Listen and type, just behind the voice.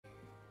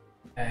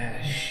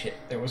Ah, shit,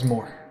 there was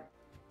more.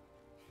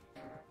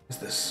 Is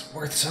this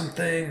worth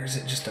something, or is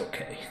it just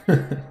okay?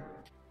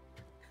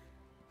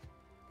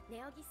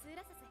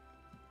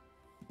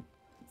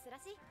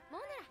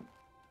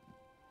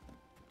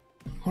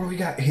 What do we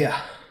got here?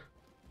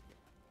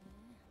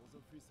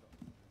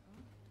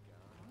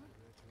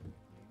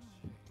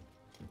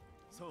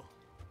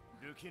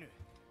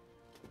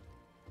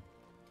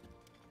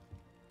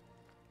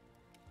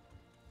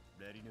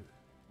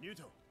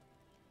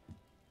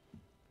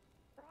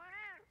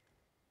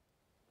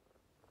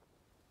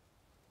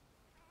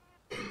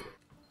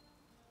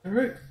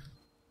 Alright.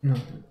 No.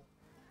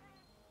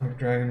 A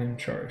dragon in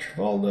charge.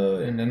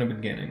 Valda, and then a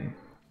beginning.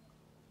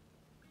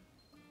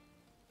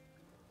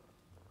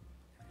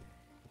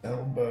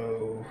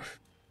 Elbow.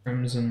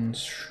 Crimson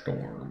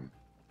Storm.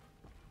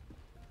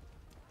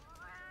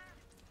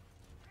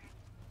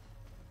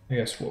 I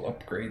guess we'll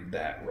upgrade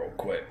that real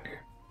quick.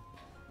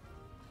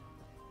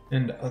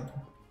 And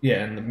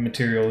yeah, and the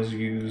materials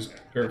used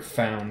or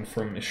found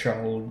from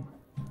Ishivalda.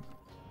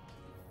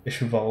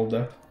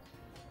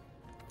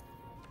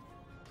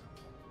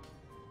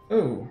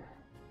 Oh,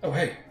 oh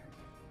hey,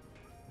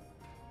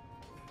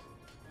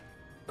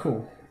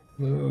 cool.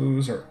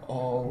 Those are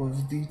all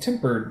of the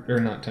tempered, or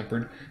not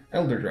tempered,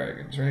 elder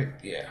dragons, right?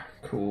 Yeah,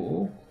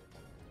 cool.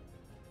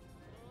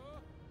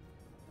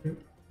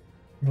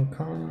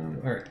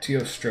 Volcan. All right,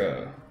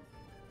 Teostra.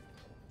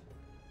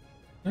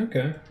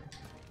 Okay.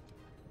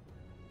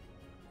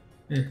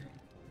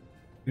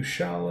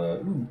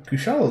 Kushala. Ooh,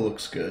 Kushala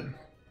looks good.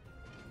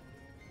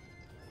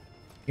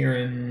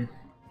 Kirin.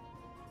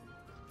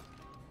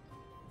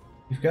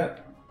 You've got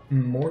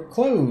more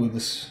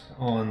clothes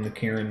on the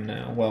Kirin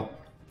now. Well,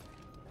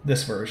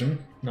 this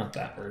version, not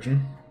that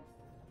version.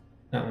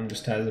 That one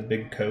just has a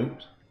big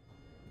coat.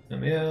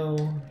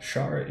 Namiel,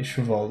 Shara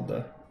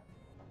Ishivalda.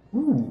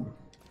 Ooh.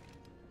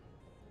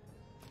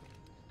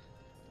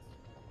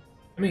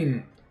 I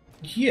mean,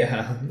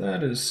 yeah,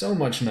 that is so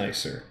much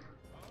nicer.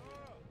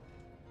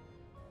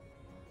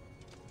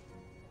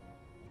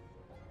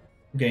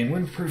 Gain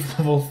windproof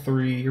level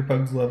 3, your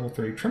pug's level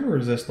 3, tremor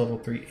resist level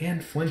 3,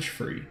 and flinch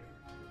free.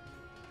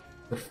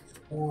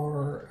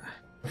 For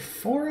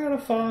 4 out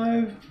of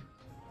 5,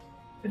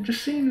 it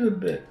just seems a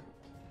bit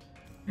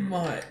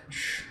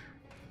much.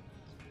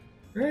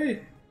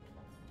 Right?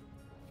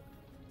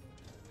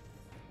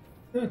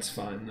 That's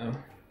fine though.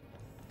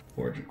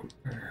 Forge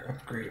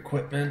upgrade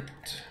equipment.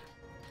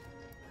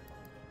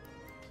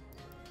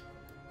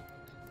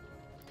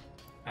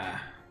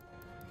 Ah.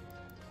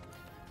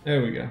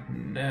 There we go.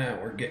 Now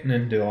we're getting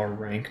into our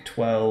rank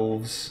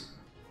 12s.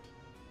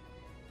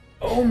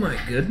 Oh my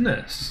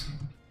goodness.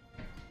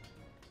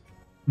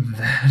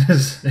 That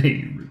is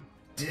a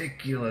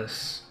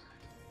ridiculous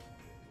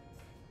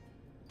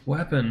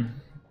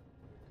weapon.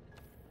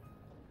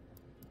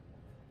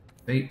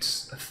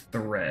 Fate's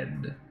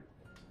Thread.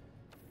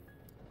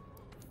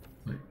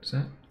 Wait, is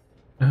that?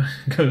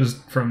 It goes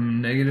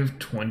from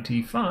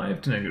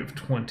 -25 to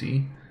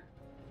 -20.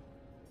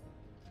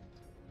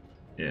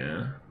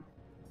 Yeah.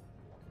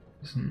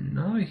 It's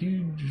not a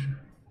huge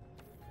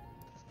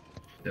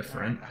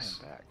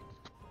difference.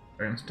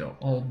 Dragonsteel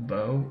Old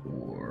Bow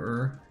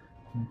or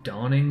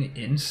Dawning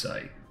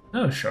Insight.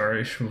 Oh,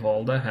 Shara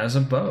Ishvalda has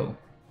a bow.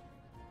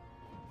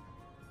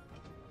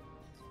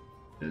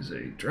 It is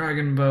a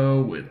dragon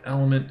bow with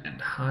element and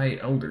high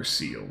elder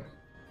seal.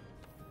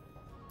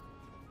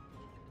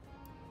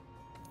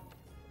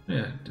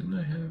 Yeah, didn't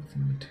I have the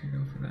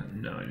material for that?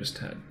 No, I just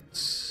had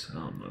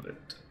some of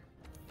it.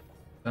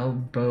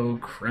 Elbow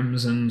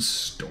Crimson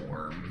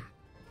Storm.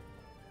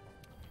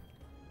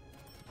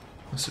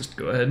 Let's just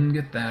go ahead and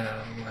get that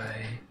out of the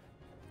way.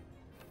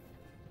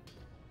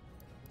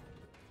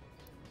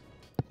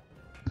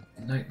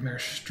 Nightmare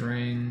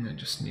String, I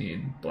just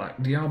need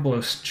Black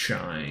Diablos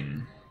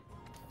Chine.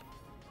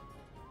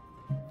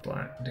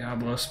 Black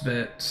Diablos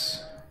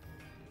bits.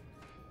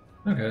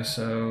 Okay,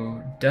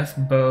 so Death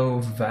Bow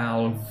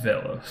Val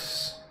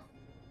Velos.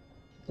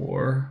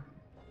 Or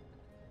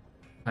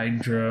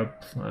Hydra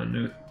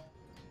Planula,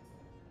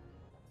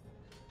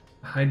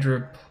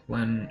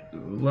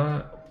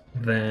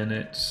 then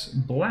it's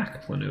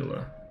Black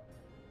Planula.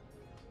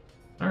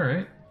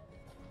 Alright.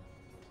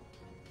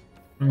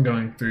 I'm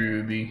going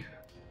through the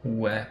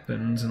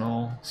weapons and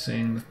all,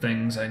 seeing the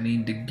things I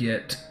need to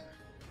get.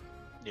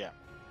 Yeah.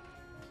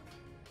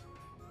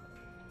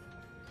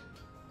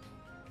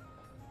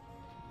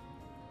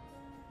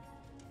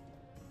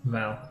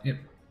 Val, yep.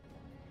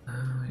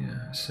 Oh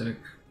yeah, acidic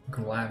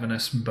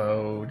Glavenus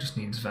bow, just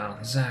needs Val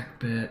and Zac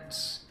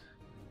bits.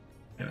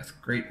 And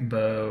with Great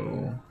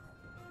Bow.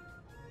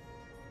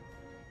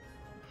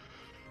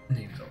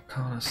 Need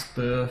Volcana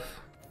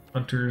Stuff.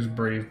 Hunter's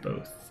Brave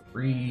Bow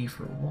 3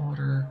 for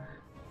water.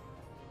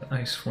 The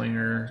Ice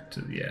Flinger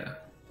to, yeah.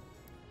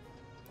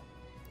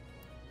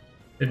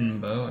 Hidden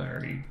Bow, I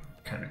already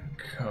kind of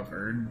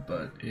covered,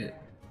 but it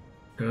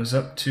goes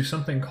up to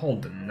something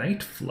called the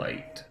Night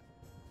Flight.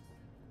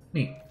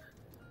 Neat.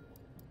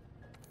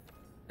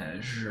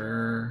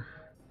 Azure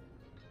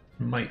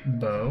Might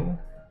Bow.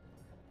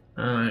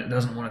 It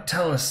doesn't want to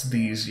tell us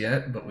these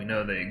yet, but we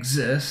know they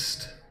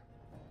exist.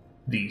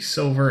 The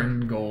silver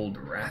and gold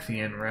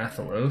Rathian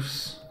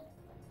Rathalos.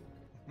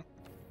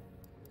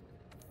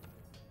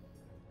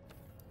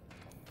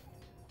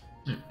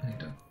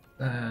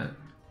 That.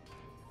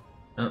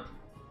 Oh.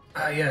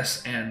 Ah,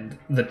 yes, and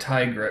the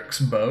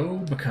Tigrex bow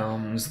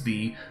becomes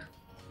the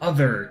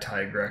other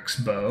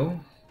Tigrex bow.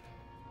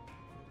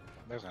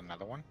 There's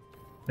another one.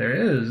 There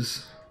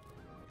is.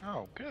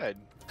 Oh, good.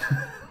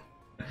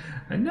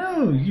 I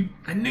know you.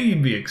 I knew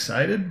you'd be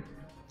excited.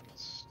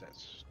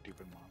 That's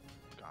stupid mom.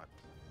 God.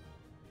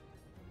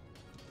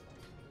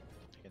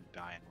 You can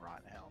die and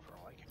rot in hell for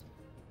all I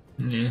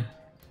can. Yeah.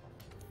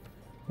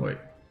 Wait.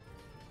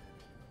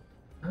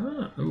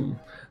 Oh.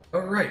 Oh,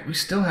 right. We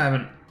still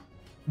haven't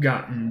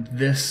gotten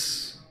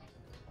this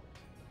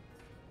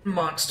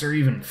monster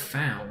even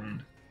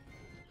found.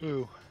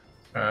 Ooh.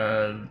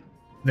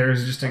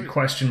 There's just a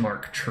question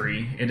mark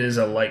tree. It is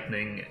a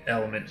lightning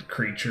element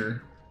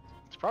creature.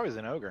 It's probably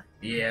an ogre.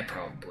 Yeah,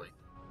 probably.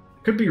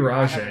 Could be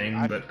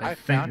Rajang, but I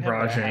think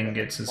Rajang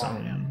gets his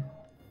own. Him.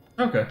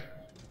 Okay.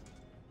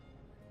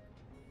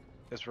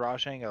 Is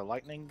Rajang a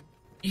lightning?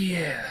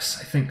 Yes,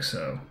 I think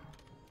so.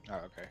 Oh,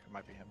 okay. It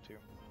might be him too.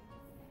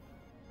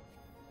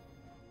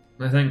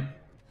 I think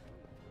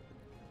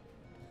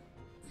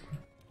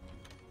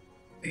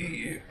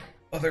the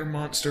other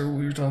monster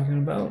we were talking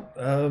about,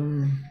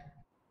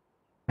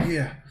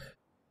 yeah.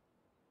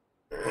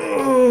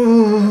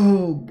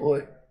 Oh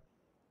boy.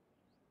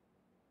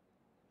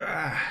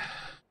 Ah.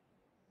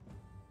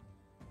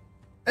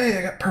 Hey,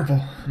 I got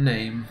purple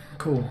name.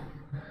 Cool.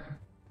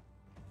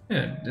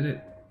 Yeah, did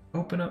it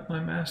open up my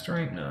master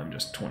rank? No, I'm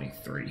just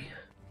 23.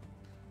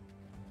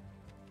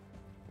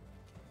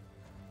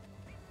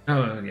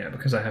 Oh, yeah,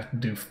 because I have to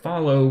do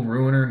follow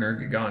Ruiner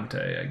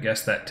Nergigante. I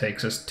guess that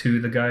takes us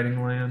to the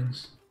Guiding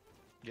Lands.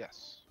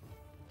 Yes.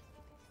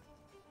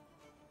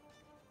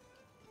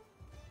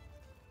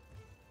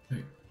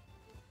 Wait,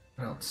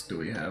 what else do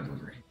we have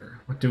over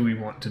here? What do we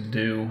want to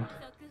do?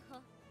 I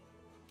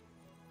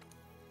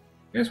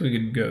guess we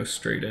could go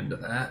straight into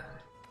that.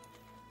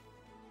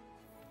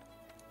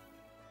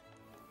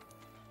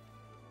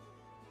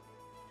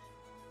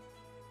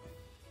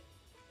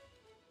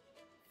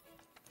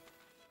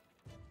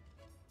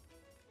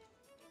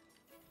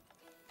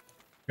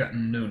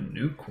 Gotten no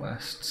new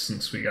quests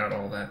since we got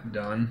all that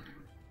done.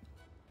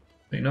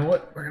 But you know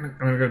what? I'm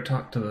gonna go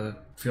talk to the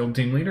field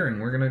team leader,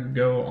 and we're gonna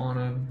go on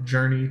a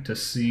journey to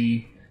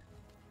see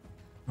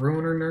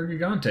Ruiner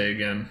Nergigante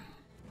again.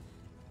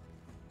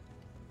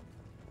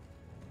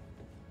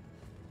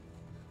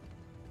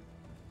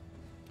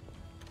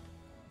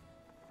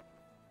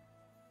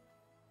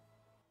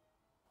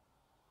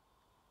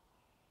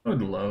 I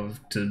would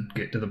love to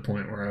get to the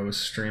point where I was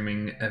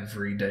streaming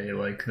every day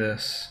like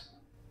this.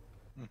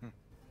 Mm-hmm.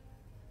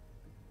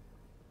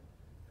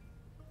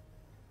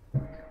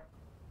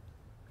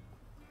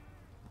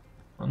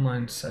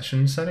 Online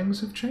session settings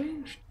have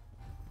changed?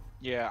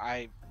 Yeah,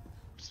 I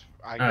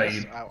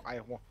guess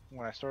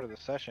when I started the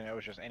session, it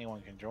was just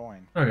anyone can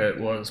join. Okay, it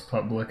was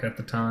public at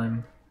the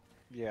time.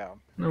 Yeah.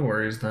 No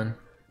worries then.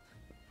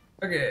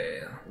 Okay,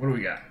 what do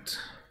we got?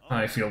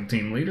 Hi, field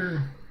team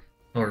leader.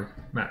 Or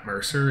Matt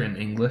Mercer in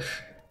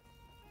English.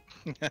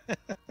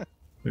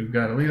 We've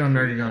got a lead on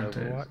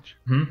Nergigante.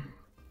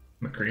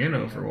 McCree in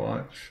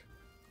Overwatch.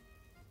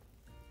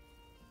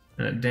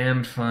 And a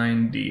damned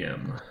fine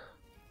DM.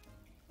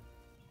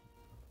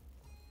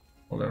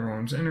 Hold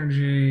everyone's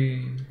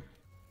energy.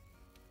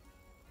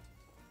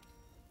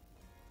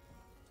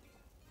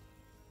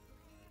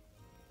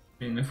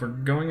 I mean, if we're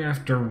going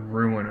after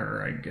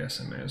Ruiner, I guess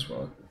I may as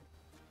well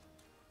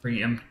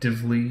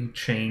preemptively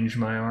change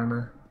my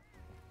armor.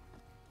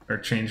 Or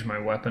change my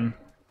weapon.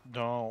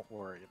 Don't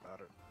worry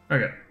about it.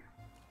 Okay.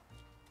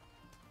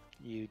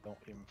 You don't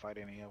even fight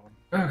any of them.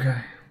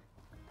 Okay.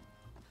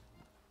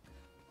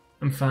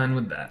 I'm fine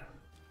with that.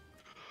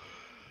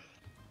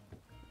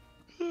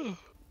 Yeah.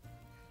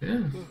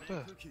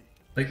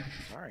 Like,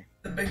 sorry.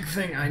 The big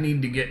thing I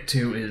need to get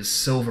to is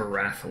Silver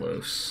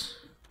Rathalos.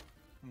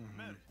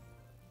 Mm-hmm.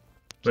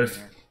 But if...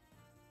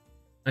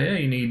 Oh yeah,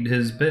 you need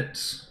his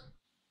bits.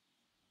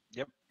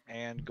 Yep,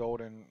 and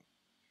golden...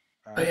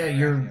 oh yeah,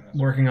 you're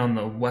working on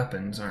the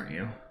weapons, aren't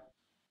you?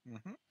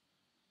 Mm-hmm.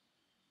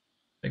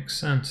 Makes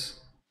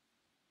sense.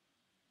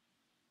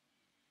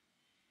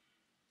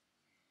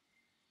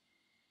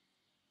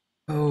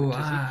 Oh,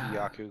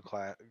 Yaku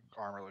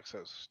armor looks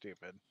so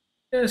stupid.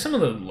 Yeah, some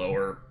of the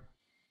lower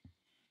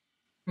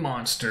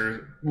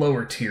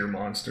tier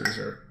monsters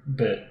are a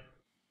bit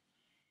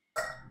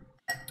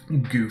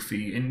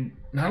goofy, and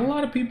not a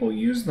lot of people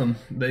use them.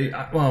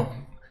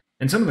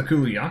 And some of the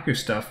Kuluyaku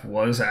stuff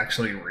was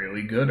actually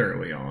really good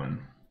early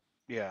on.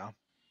 Yeah.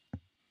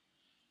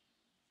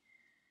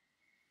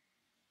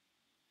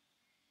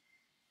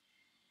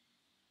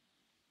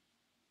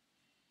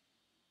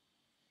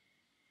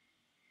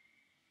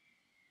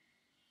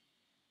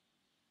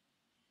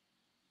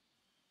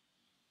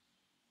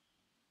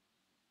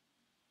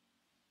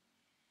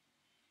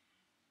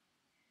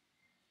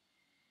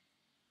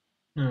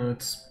 No,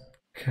 it's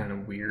kind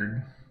of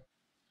weird.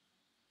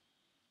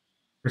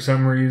 For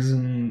some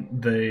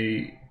reason,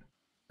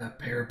 a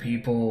pair of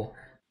people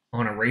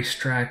on a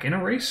racetrack in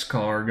a race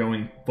car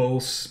going full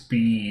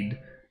speed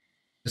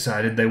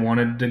decided they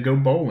wanted to go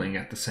bowling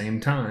at the same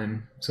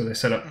time. So they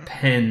set up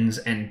pens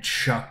and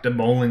chucked a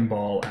bowling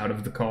ball out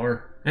of the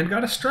car and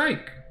got a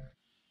strike.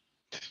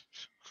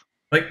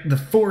 Like, the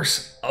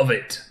force of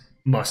it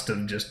must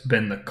have just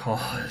been the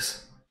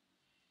cause.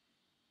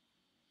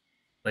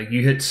 Like,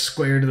 you hit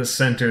square to the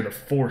center, the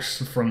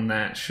force from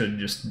that should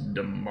just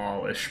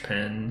demolish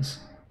pens.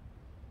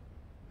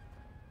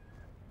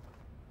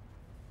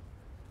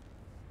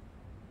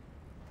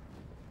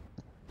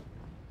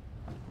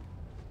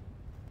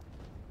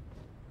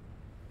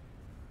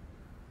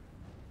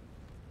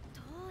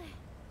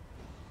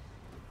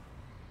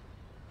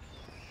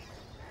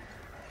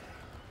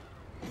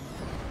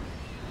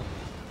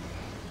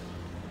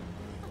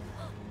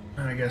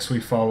 I guess we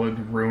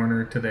followed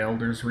Ruiner to the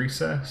Elder's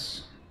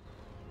Recess.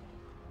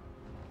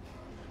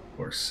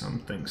 Or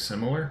something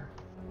similar.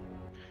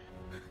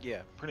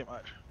 Yeah, pretty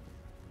much.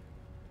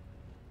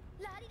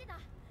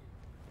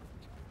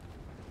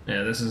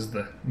 Yeah, this is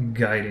the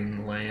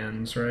guiding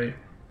lands, right?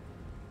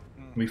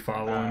 We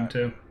follow him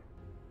to.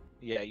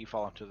 Yeah, you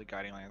fall into the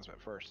guiding lands,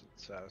 but first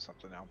it's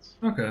something else.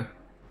 Okay.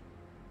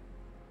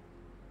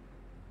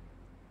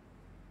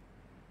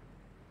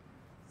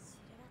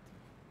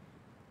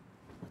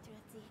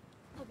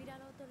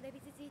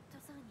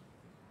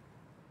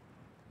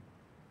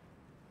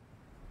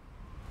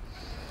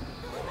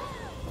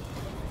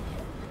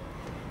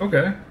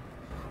 Okay.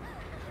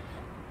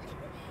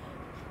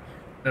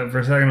 For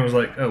a second I was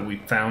like, oh, we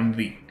found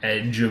the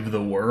edge of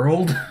the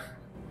world?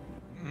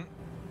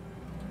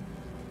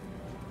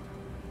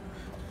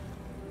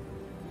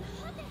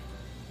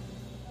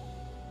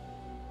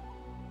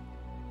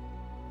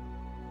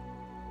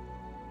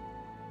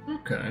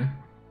 Okay.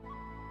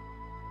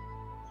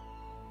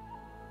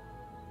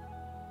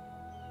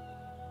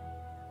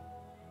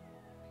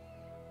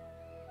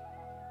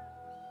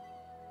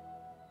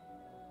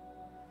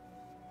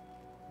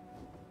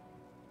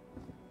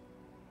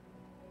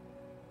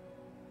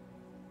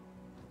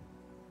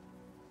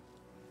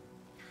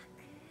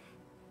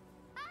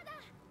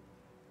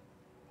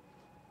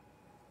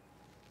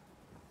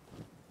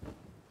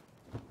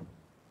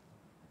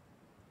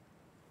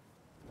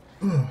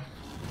 Oh,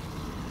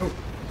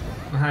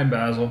 hi,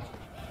 Basil.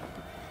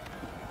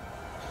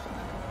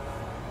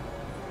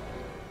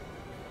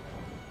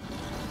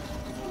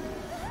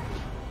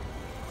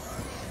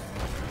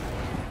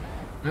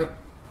 Nope.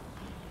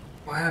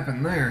 What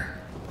happened there?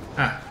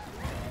 Ah,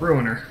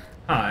 Ruiner.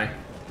 Hi.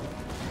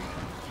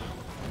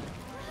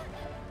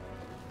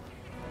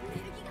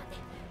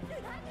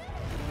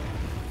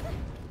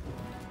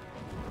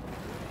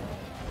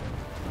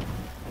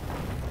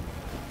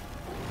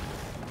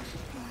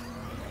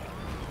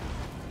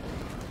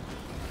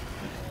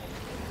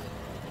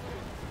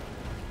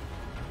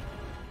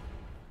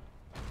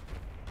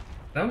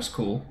 That was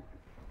cool.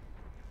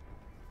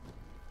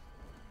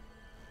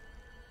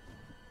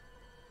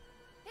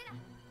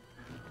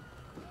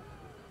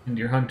 And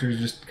your hunter's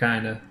just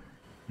kind of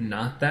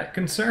not that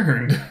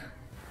concerned.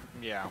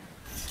 Yeah.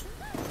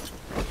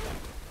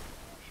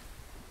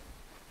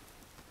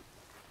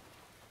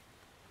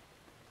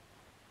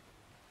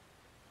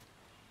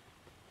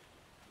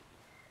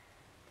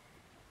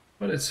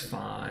 But it's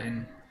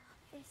fine.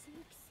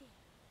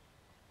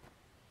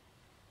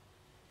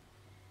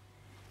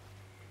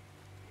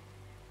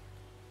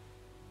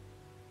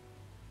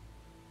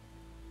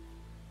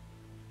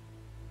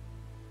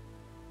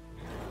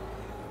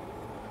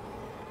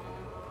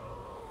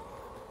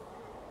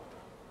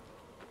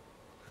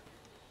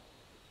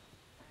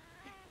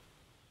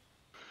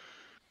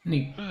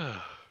 Neat.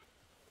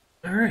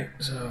 Alright,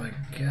 so I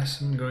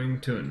guess I'm going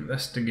to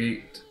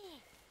investigate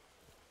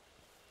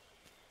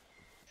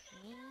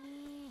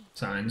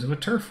signs of a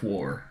turf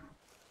war.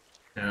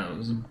 And it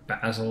was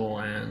Basil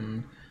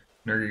and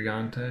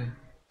Nergigante.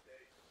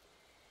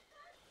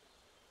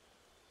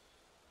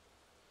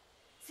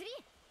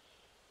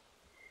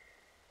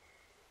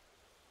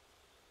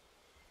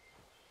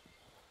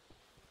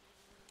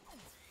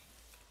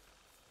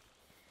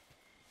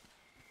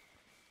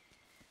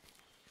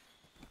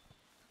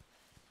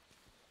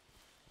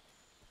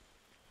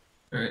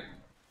 Alright.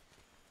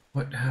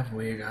 What have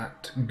we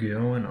got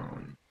going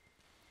on?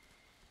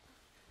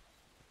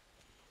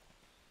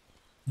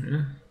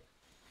 Yeah.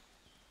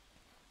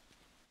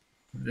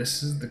 If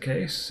this is the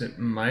case, it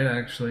might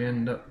actually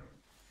end up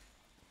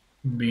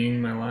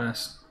being my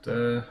last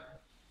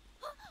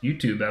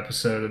YouTube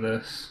episode of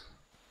this.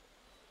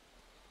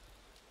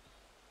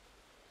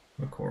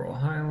 The Coral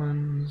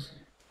Highlands.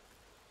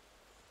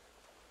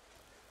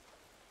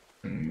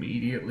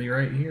 Immediately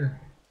right here.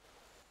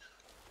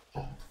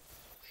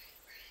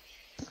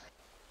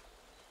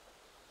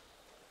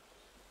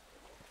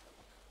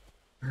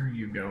 Where are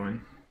you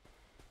going?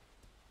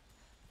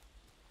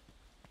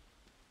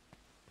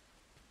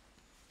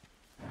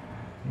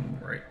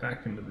 Right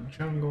back into the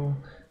jungle.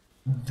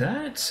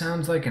 That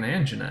sounds like an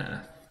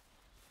Anjanath.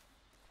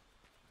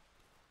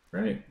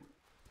 right?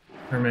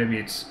 Or maybe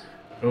it's...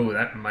 Oh,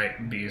 that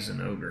might be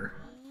an ogre.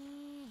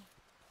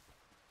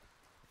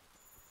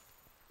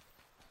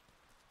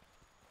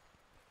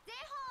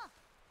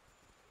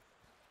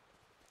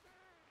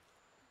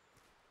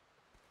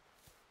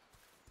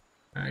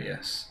 Ah,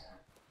 yes.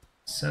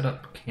 Set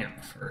up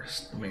camp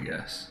first, let me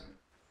guess.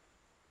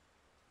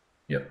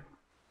 Yep.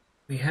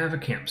 We have a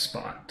camp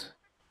spot.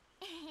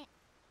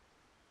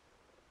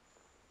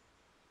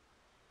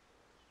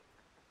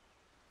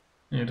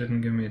 It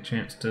didn't give me a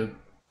chance to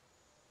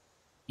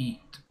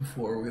eat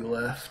before we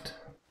left.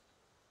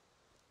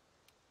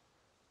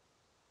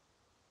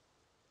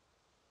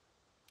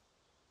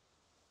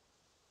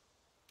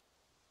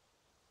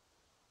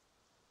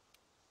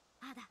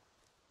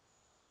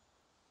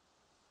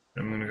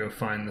 I'm gonna go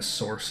find the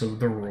source of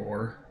the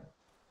roar.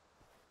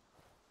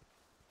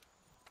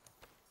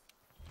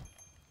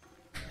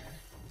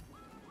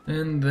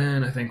 And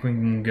then I think we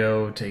can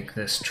go take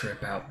this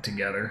trip out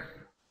together.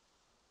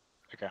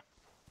 Okay.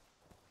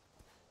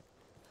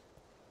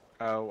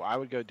 Oh, I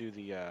would go do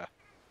the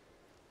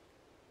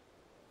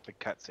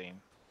cutscene.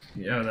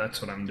 Yeah,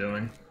 that's what I'm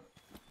doing.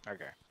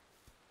 Okay.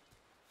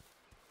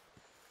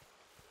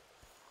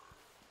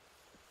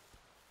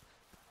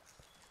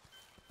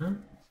 Oh,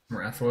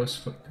 Rathalos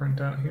footprint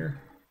out here.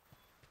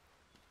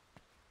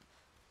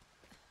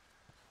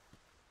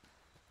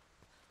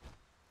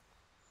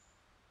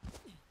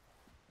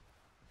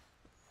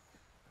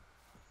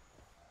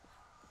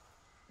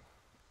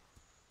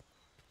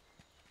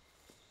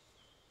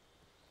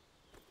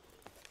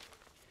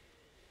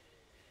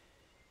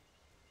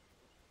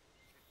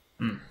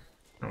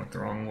 I went the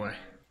wrong way.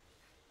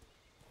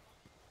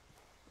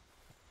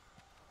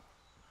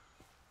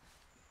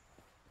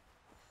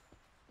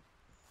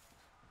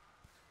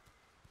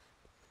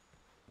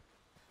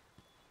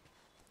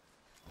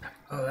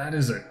 Oh, that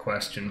is a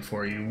question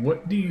for you.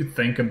 What do you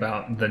think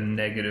about the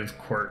negative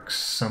quirks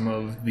some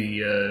of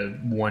the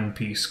One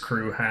Piece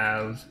crew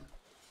have?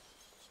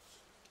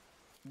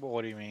 Well,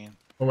 what do you mean?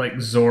 Like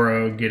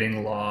Zoro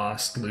getting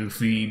lost,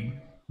 Luffy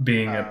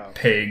being a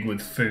pig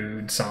with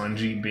food,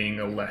 Sanji being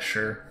a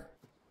lesher.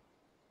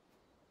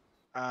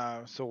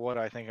 So what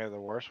I think are the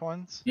worst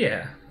ones?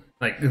 Yeah,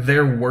 like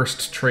their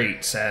worst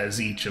traits as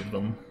each of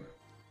them.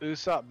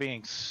 Usopp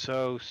being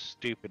so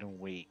stupid and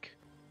weak.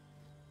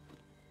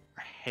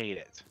 I hate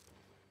it.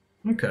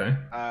 Okay.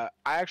 I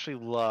actually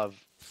love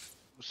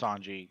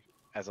Sanji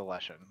as a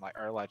Leshen,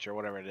 or Lecher,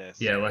 whatever it is.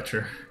 Yeah,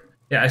 Lecher.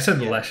 Yeah, I said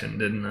Leshen,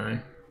 didn't I?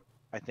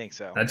 I think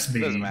so. That's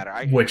the Doesn't matter.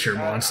 Witcher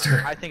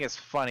monster. I think it's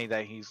funny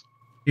that he's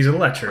a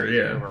Lecher, crazy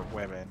yeah. over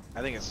women.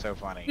 I think it's so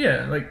funny.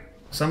 Yeah, like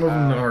some of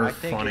them are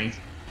funny.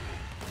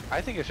 I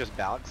think it's just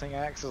balancing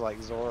acts. Is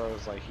like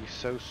Zoro's like he's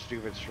so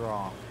stupid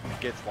strong,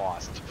 gets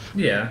lost.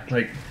 Yeah,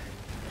 like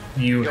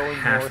you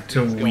have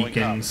to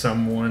weaken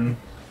someone.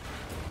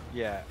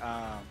 Yeah.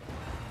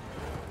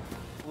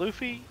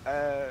 Luffy.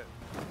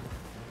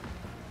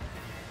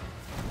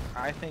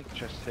 I think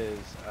just his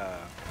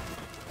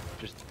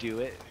just do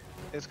it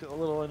is a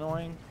little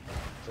annoying.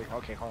 It's like,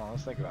 okay, hold on,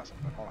 let's think about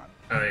something. Hold on.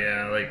 Oh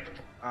yeah, like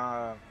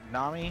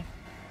Nami.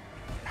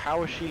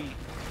 How is she?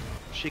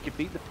 She could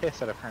beat the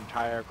piss out of her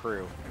entire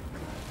crew.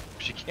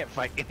 She can't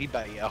fight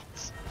anybody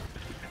else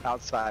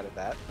outside of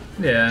that.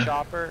 Yeah.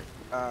 Chopper.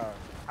 I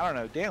don't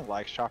know. Dan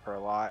likes Chopper a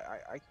lot.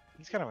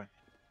 He's kind of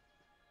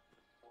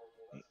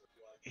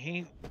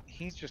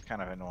he's just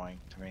kind of annoying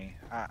to me.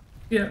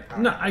 Yeah.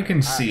 No, I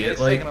can see it. It's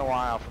like taken a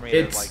while for me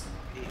to like.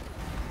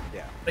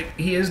 Yeah. Like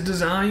he is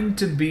designed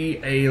to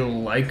be a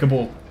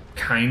likable,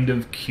 kind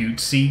of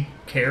cutesy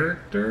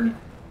character.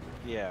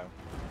 Yeah.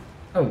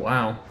 Oh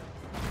wow.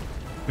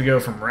 We go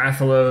from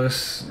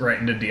Rathalos right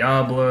into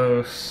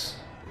Diablos.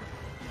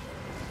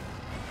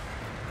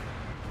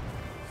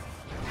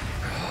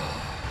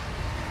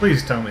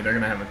 Please tell me they're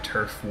gonna have a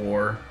turf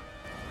war.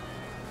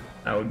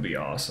 That would be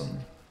awesome.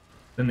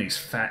 Then these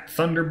fat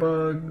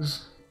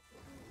thunderbugs.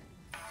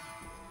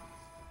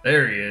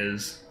 There he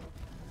is.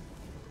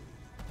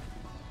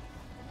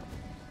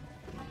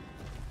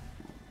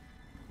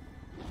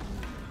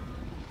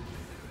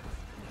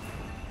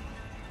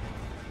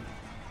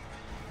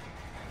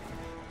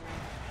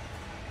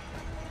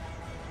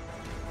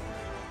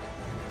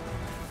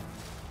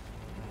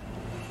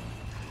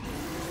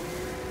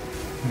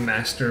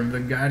 Master of the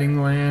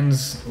Guiding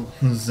Lands,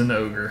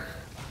 Zenogre.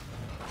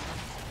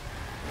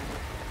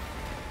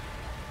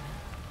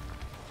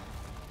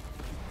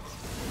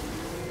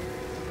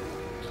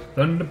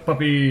 Thunder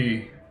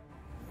Puppy!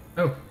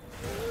 Oh.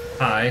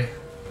 Hi.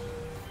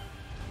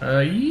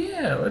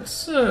 Yeah,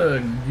 let's,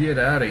 get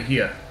out of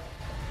here.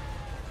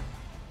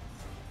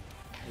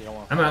 You don't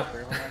want I'm out.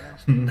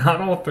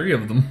 Not all three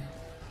of them.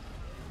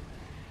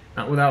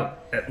 Not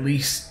without at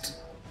least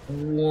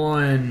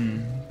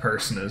one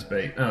person as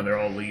bait. Oh, they're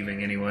all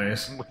leaving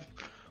anyways.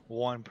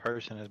 One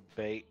person as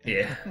bait.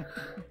 Yeah.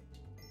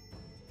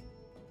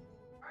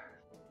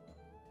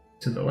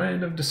 To the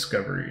land of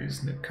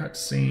discoveries. New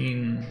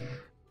cutscene.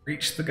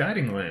 Reach the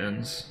guiding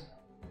lands.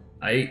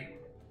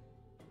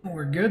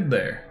 We're good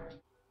there.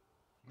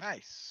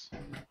 Nice.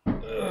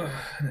 Ugh,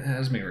 it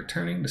has me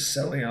returning to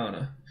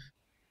Seliana.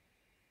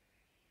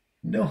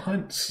 No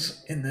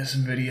hunts in this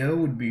video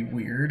would be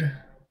weird.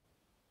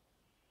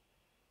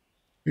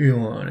 You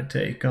want to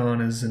take on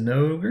a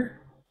Zenogre?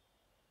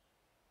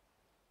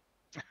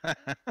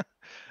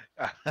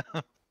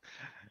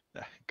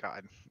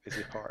 God, is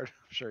he hard?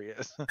 I'm sure he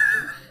is.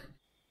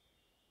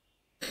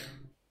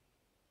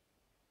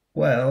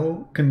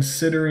 Well,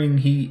 considering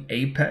he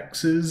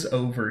apexes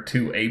over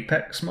 2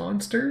 apex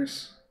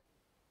monsters?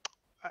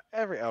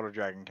 Every Elder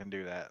Dragon can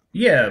do that.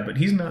 Yeah, but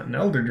he's not an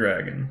Elder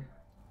Dragon.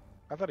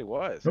 I thought he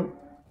was. Nope.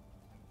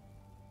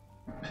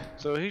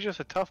 So he's just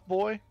a tough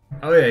boy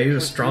Oh yeah, he's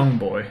a strong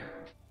boy.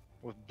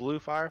 with blue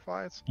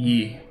fireflies?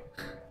 Yeah.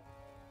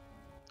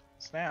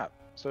 Snap.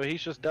 So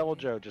he's just Devil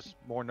Joe, just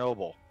more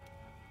noble.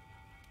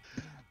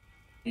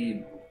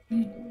 Okay.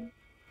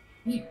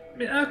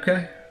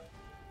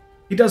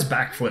 He does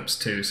backflips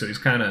too, so he's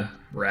kind of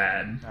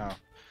rad.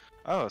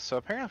 Oh, so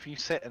apparently if you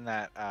sit in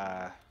that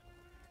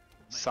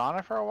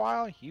sauna for a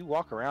while, you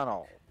walk around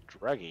all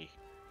druggy.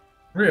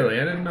 Really?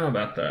 I didn't know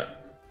about that.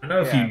 I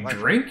know if Yeah, you like-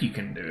 drink, you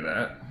can do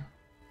that.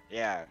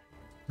 Yeah.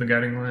 The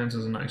guiding lance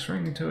has a nice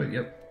ring to it,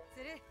 yep.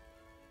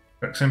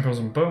 Got samples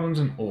and bones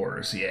and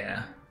ores,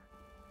 yeah.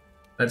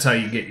 That's how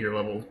you get your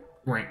level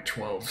rank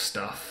 12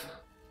 stuff.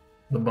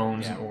 The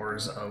bones and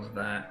ores of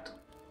that.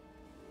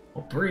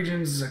 Multiple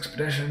regions,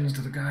 expeditions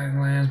to the guiding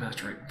lands,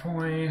 master rate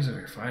points. If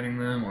you're fighting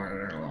them or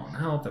they're low on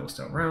health, they will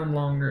stay around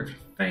longer. If you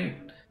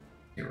faint,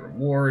 your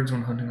rewards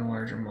when hunting a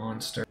larger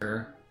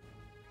monster.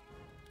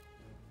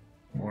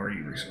 The more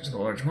you research the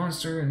large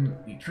monster in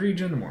each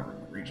region, the more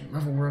region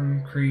level will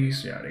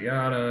increase, yada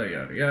yada,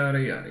 yada yada,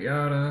 yada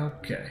yada.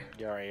 Okay.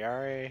 Yari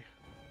yari.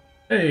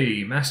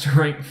 Hey, master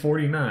rank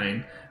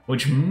 49,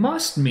 which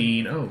must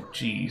mean, oh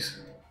jeez.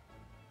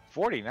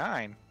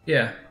 49?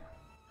 Yeah,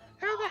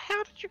 How the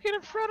hell did you get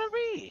in front of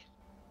me?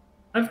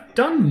 I've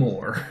done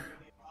more.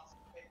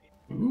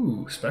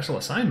 Ooh, special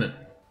assignment.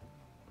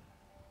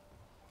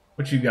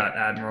 What you got,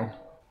 Admiral?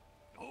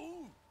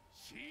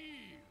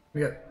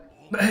 We got.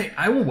 Hey,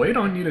 I will wait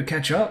on you to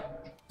catch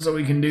up so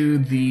we can do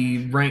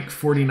the rank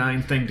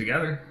 49 thing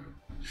together.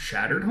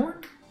 Shattered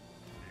Horn?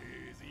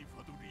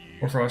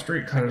 Or Frost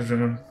Street caught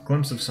a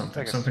glimpse of something.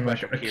 Like a Something like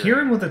special a Kirin.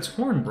 Kirin with its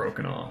horn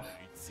broken off.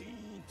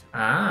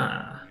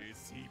 Ah.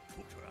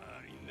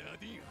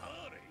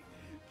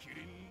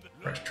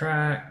 Fresh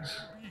tracks.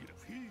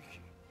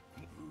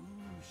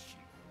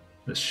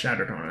 This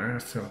Shattered Horn. I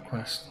have to do a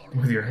quest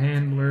with your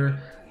handler.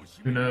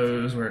 Who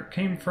knows where it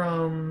came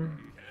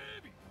from?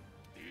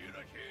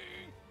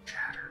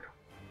 Shattered.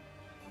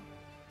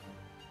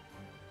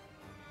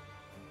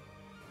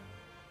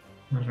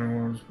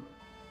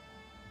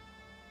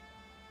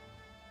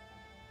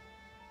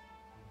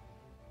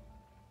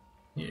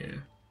 Yeah.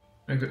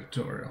 Exit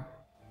tutorial.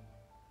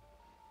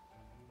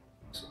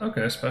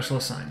 Okay, special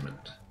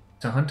assignment.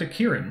 To hunt a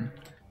Kirin.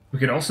 We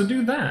could also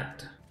do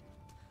that.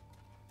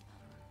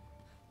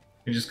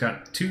 We just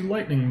got 2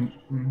 lightning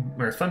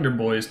or thunder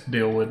boys to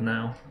deal with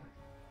now.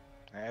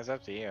 It's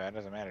up to you. That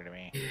doesn't matter to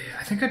me. Yeah,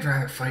 I think I'd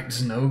rather fight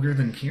Zenogre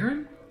than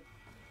Kirin.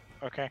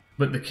 Okay.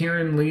 But the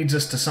Kirin leads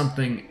us to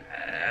something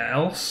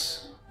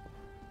else.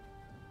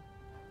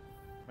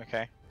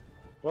 Okay.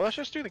 Well, let's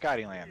just do the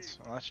guiding lands.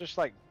 Let's just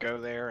like go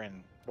there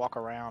and walk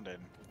around and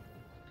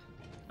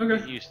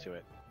get Okay. used to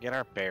it. Get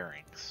our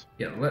bearings.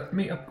 Yeah, let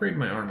me upgrade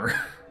my armor.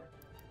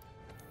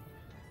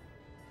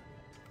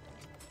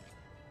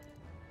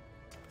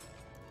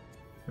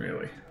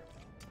 Really?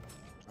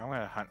 I'm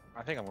gonna hunt.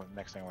 I think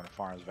next thing I'm gonna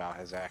farm is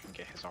Valhazak and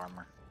get his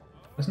armor.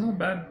 That's not a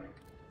bad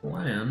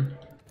plan.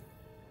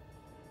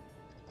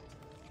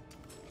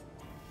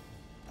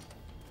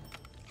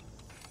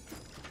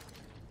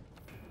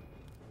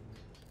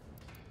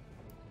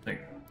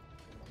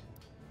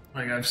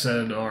 Like I've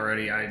said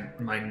already,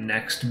 my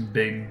next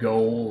big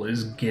goal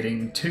is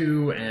getting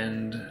to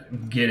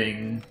and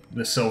getting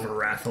the Silver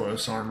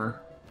Rathalos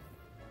armor.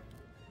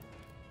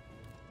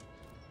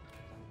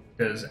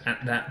 Because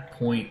at that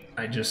point,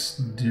 I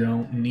just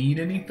don't need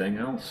anything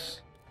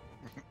else.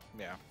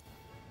 Yeah.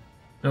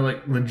 No,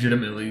 like,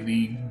 legitimately,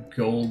 the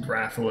gold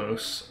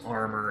Rathalos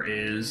armor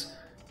is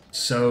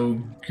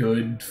so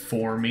good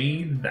for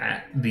me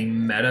that the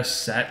meta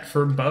set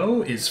for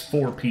bow is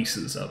 4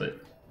 pieces of it.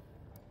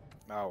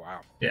 Oh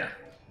wow. Yeah.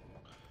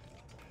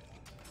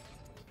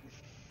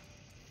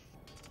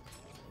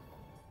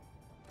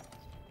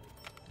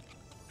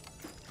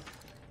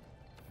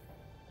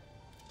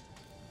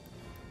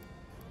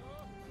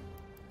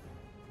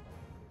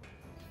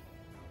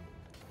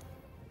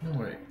 No,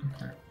 wait.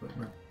 Okay, but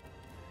no.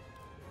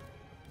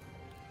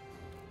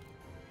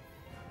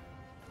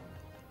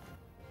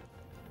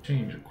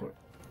 Change equipment.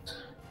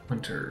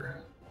 Hunter.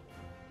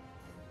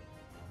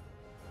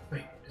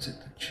 Wait, is it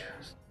the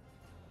chest?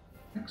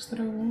 Next that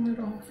I wanted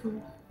off of?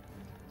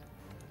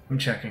 I'm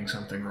checking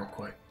something real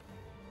quick.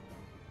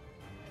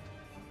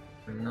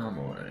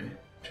 Anomaly.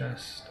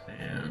 Chest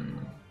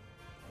and...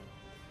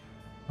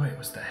 Wait, it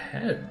was the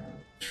head.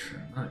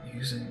 I'm not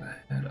using the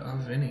head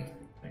of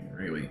anything,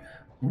 really.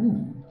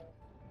 Ooh.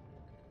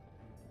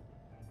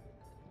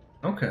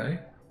 Okay.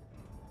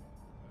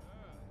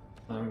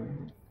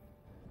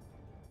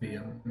 Be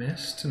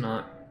amiss to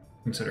not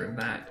consider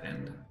that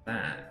and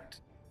that.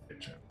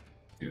 Which I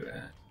do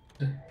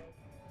add.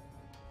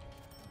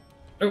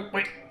 Oh,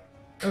 wait.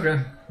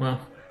 Okay,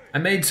 well, I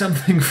made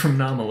something from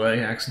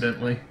Namale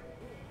accidentally.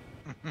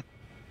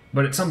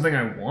 But it's something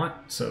I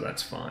want, so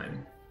that's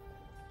fine.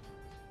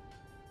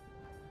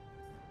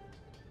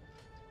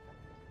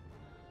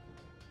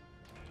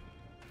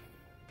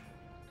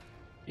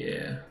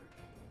 Yeah.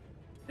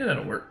 Yeah,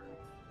 that'll work.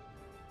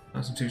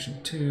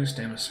 Constitution 2,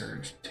 Stamina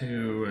Surge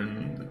 2,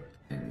 and the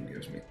thing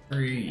gives me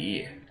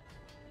 3.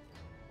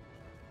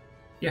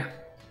 Yeah. Yeah.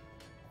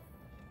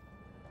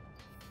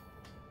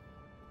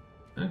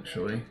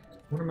 Actually,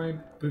 what are my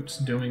boots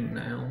doing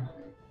now?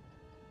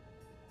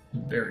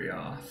 Very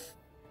off.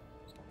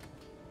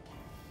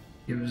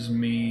 Gives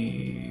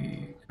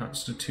me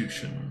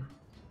Constitution.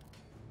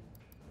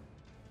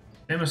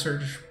 Stamina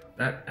Surge,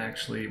 that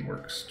actually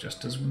works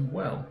just as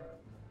well.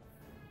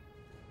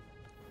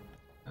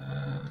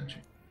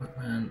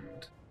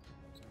 Equipment.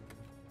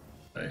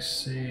 I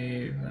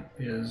save. That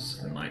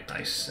is my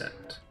ice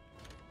set.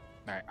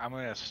 Alright, I'm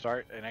gonna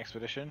start an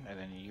expedition and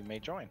then you may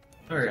join.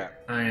 Alright,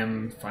 I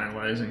am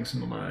finalizing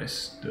some of my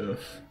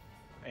stuff.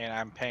 And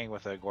I'm paying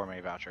with a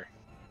gourmet voucher.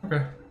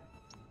 Okay.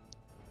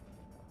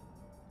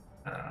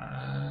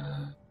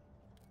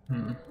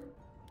 Hmm.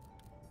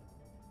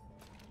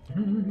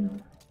 Hmm.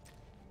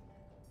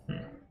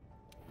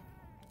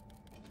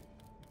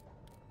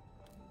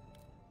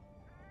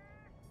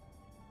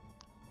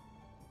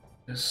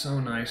 It's so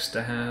nice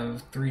to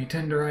have 3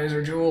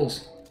 tenderizer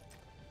jewels.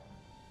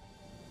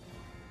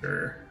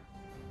 Sure.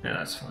 Yeah,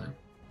 that's fine.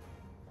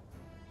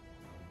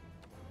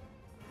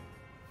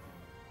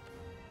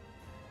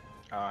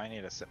 Oh, I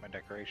need to set my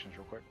decorations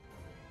real quick.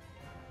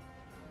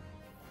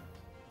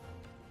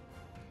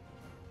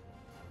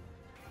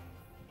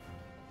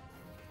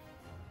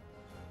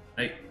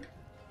 Hey.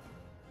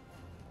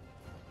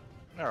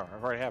 No,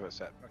 I've already have it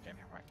set. Okay,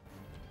 never mind.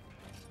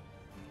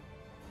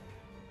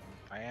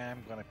 I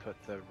am gonna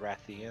put the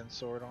Rathian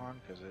sword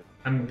on because it.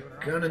 I'm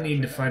gonna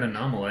need to fight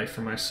Anomaly for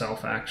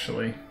myself,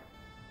 actually.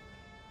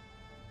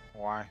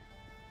 Why?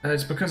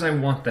 It's because I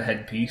want the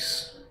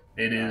headpiece.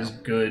 It is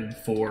good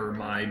for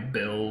my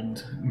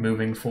build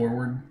moving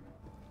forward.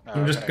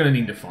 I'm just gonna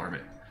need to farm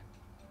it.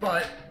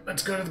 But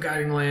let's go to the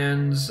Guiding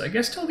Lands, I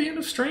guess till the end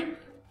of stream?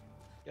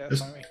 Yeah,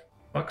 just that's fine.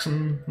 fuck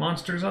some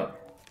monsters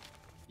up?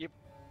 Yep.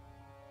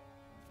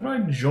 How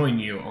do I join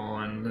you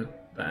on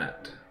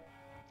that?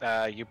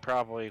 You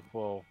probably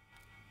will.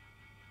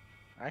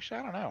 Actually,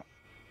 I don't know.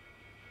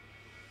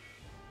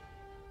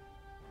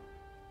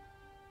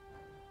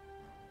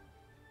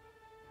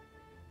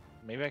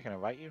 Maybe I can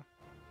invite you?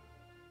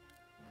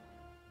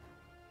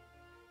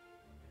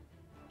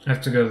 I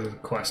have to go to the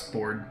quest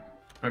board.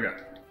 Okay.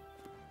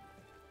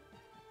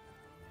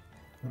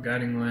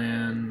 Guiding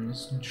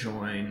Lands,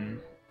 join.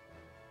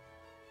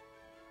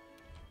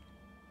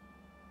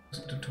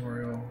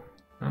 Tutorial.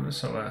 Not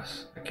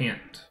SOS. I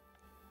can't.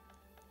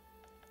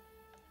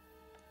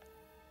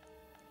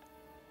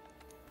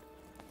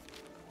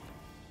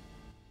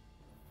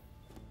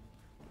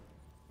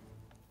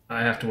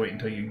 I have to wait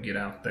until you get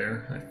out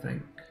there, I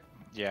think.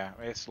 Yeah,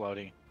 it's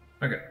loading.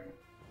 Okay.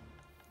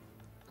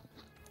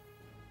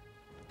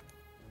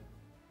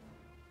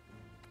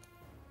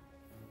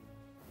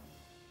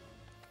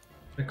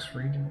 Fix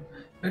region.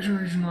 Fix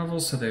region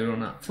levels so they will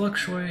not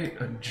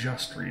fluctuate.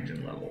 Adjust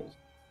region levels.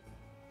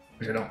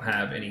 Which I don't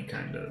have any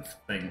kind of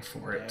thing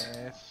for it.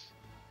 Yes.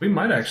 We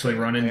might actually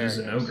run into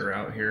Zinogre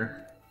out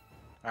here.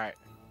 Alright.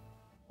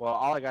 Well,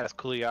 all I got is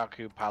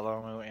Kuliaku,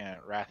 Palomu,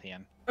 and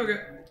Rathian.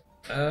 Okay.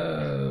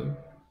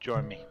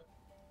 Join me.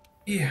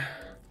 Yeah.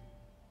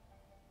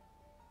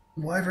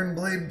 Wyvern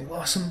Blade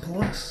Blossom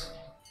Plus.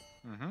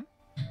 Mm-hmm.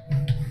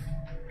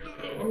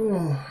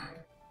 Oh.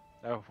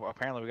 Oh, well,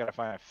 apparently we gotta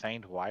find a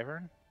Fanged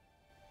Wyvern?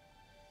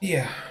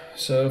 Yeah,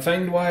 so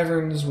Fanged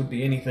Wyverns would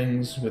be anything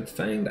with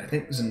Fanged. I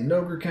think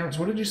Zinogre counts.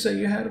 What did you say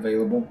you had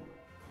available?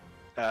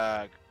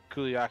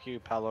 Kuliaku,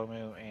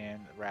 Palomu,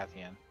 and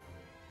Rathian.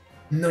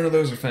 None of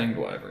those are Fanged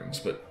Wyverns,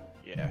 but...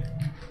 Yeah.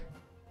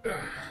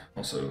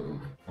 Also,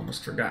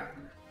 almost forgot.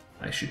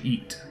 I should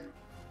eat.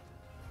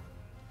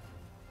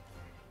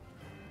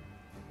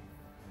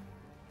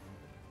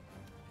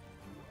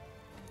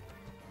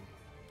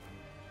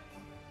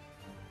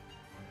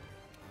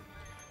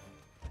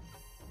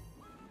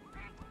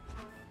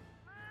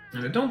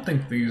 And I don't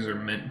think these are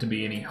meant to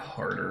be any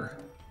harder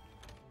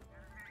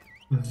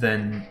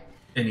than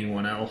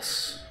anyone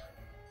else,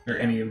 or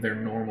any of their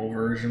normal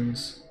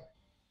versions.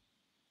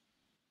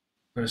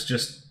 But it's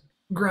just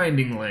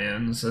grinding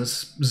lands,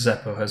 as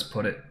Zeppo has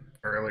put it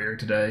earlier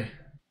today.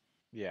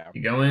 Yeah.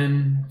 You go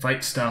in,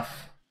 fight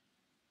stuff,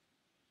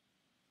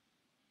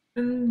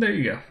 and there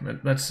you go.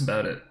 That's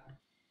about it.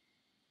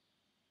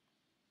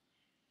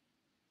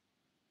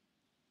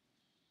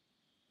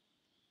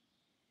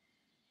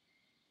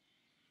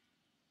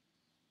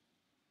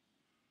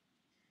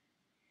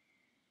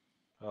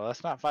 Well,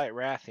 let's not fight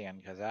Rathian,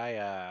 because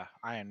I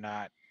am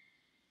not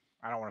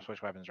I don't want to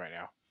switch weapons right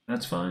now.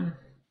 That's fine.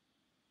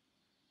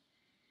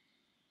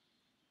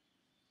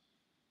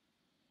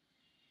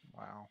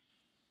 Wow.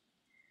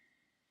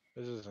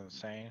 This is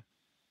insane.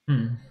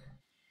 Hmm.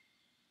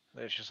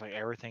 It's just like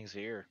everything's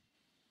here.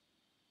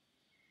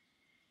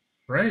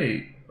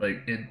 Right.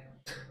 Like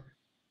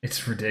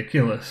it's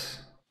ridiculous.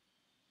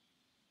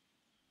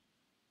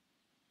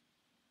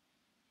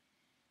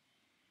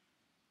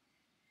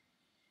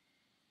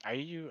 Are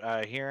you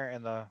here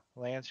in the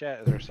lands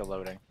yet? Or they're still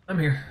loading? I'm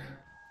here.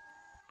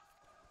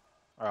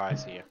 Oh, I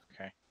see you.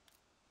 Okay.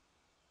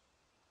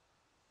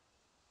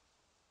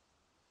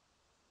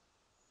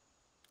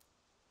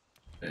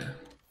 Yeah.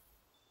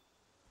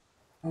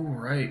 All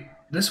right.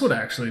 This would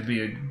actually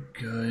be a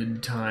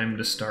good time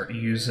to start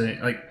using,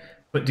 like,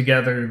 put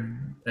together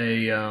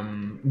a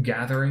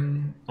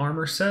gathering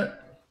armor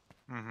set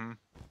Mm-hmm.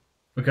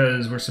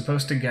 because we're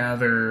supposed to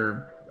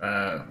gather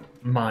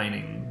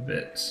mining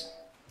bits.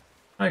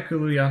 Hi,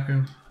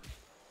 Kuluyaku.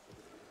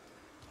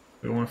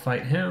 We want to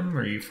fight him,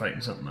 or are you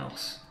fighting something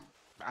else?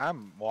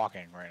 I'm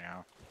walking right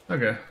now.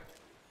 Okay.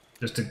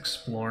 Just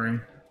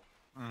exploring.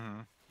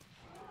 Mm-hmm.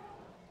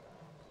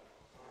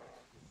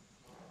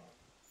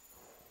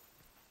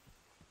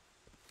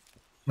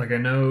 Like, I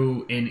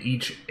know in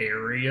each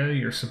area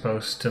you're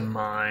supposed to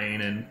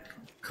mine and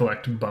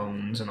collect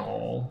bones and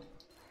all.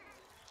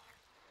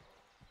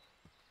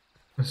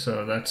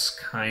 So that's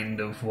kind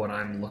of what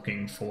I'm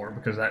looking for,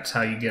 because that's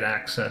how you get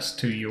access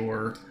to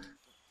your...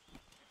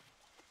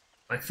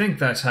 I think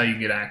that's how you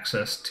get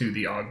access to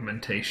the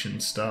augmentation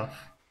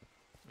stuff.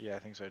 Yeah, I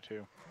think so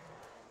too.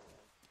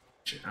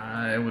 Which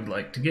I would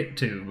like to get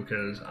to,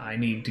 because I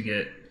need to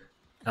get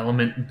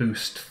Element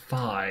Boost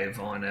 5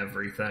 on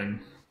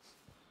everything.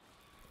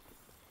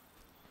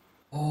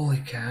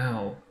 Holy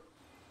cow.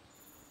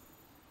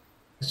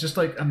 It's just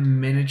like a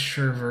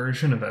miniature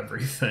version of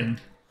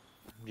everything.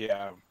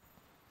 Yeah.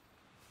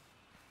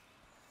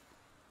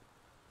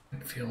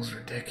 It feels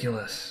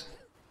ridiculous.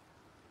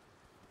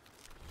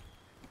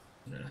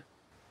 Yeah.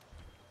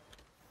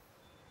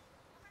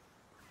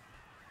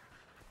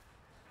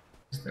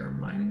 Is there a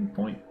mining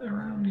point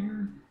around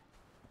here?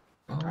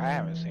 I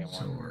haven't seen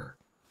one. Or...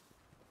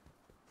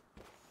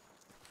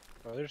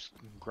 Oh, there's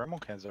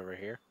Grimalkins over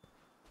here.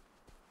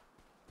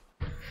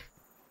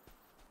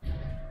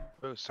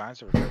 Oh,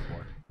 signs of a trip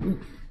war.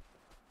 Ooh.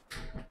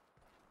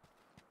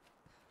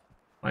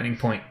 Mining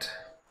point.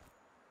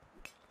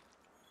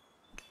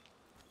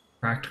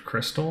 Cracked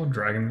crystal,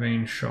 dragon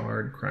vein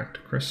shard, cracked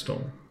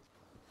crystal.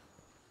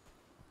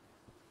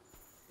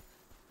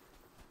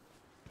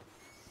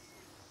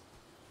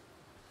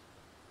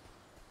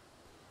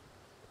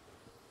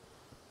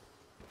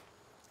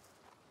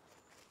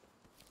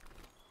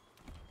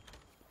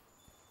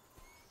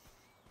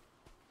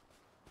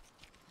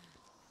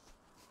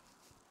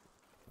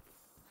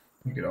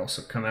 You could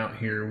also come out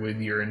here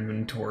with your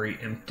inventory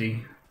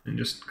empty and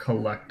just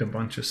collect a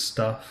bunch of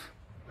stuff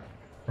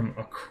from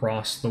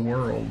across the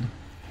world.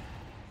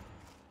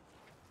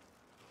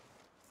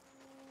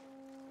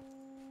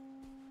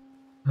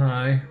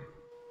 Hi.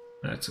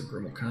 That's a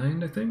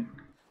Grimalkind, I think.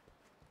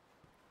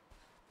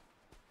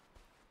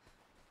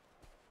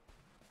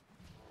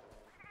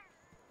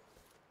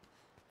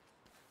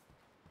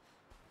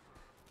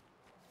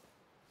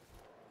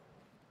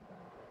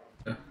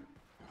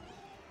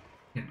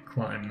 Can't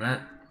climb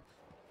that.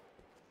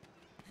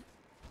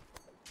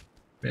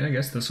 Yeah, I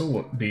guess this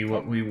will be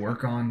what we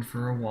work on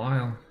for a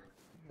while.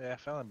 Yeah, I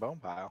found a bone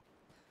pile.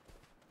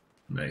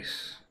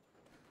 Nice.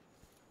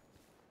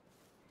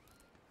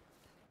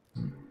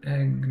 An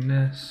egg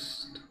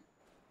nest.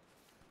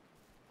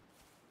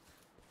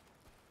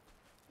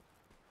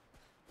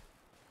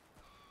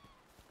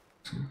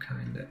 Some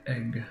kind of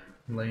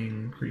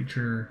egg-laying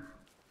creature.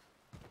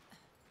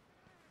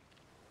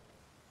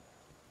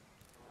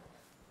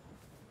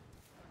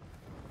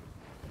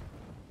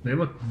 They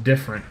look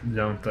different,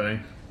 don't they?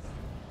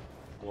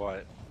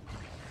 What?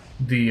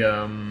 The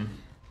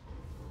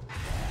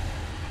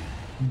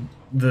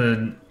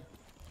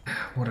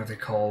what are they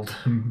called?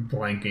 I'm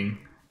blanking.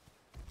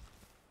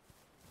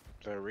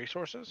 The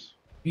resources?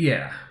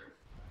 Yeah.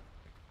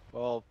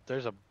 Well,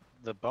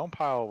 the bone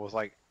pile was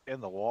like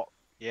in the wall.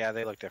 Yeah,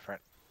 they look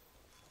different.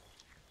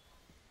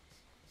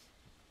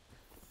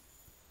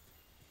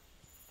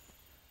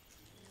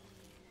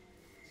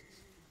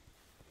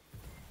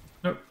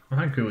 Oh,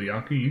 hi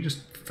Kuliaki. You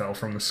just fell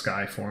from the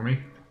sky for me.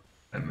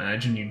 I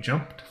imagine you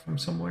jumped from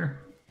somewhere.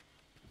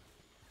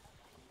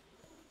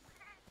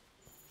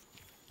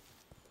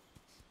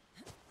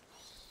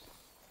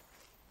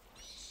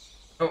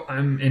 Oh,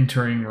 I'm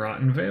entering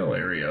Rotten Vale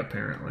area,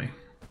 apparently.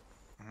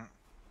 Mhm.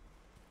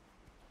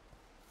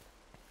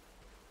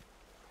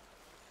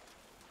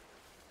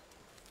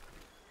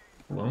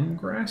 Lone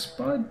grass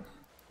bud?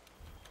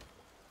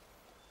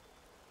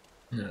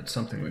 Yeah, it's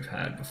something we've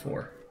had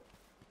before.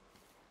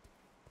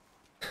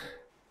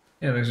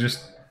 Yeah, there's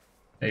just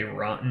a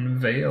Rotten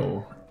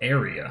Vale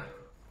area.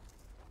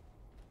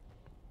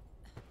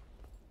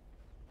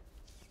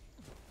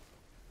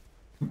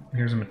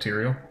 Here's a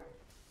material.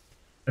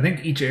 I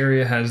think each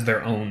area has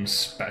their own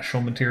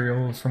special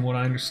material, from what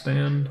I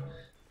understand.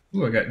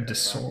 Ooh, I got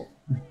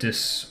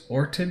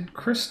disorted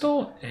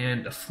crystal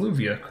and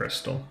effluvia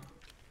crystal.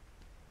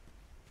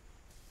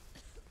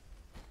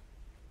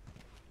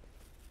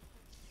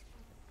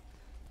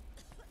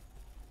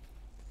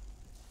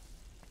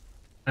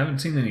 I haven't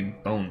seen any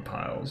bone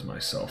piles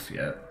myself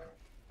yet.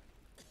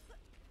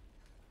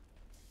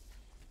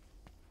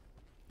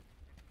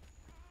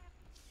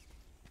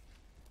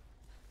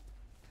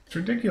 It's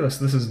ridiculous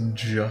this is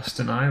just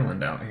an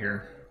island out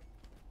here.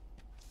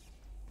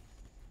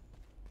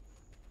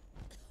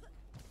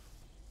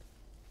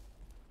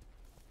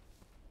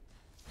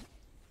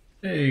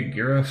 Hey,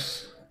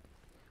 Gyros.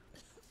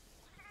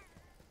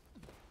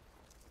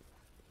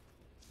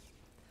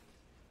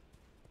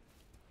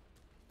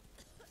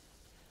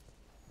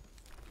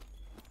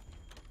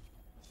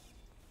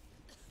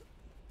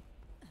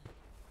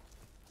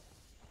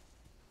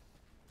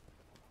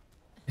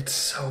 It's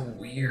so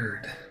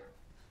weird.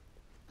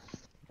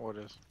 What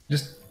is?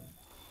 Just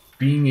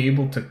being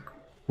able to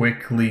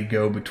quickly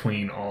go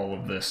between all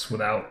of this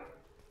without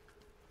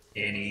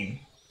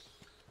any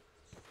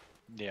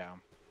Yeah.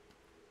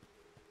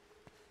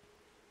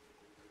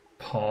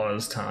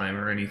 pause time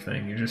or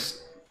anything. You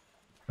just...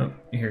 Oh,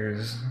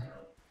 here's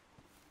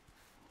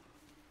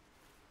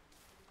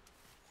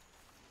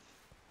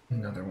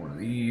another one of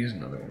these,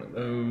 another one of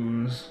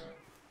those.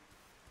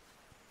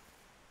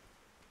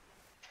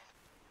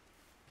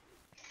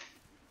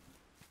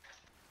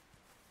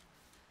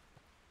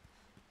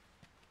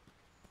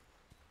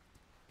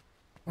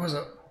 What's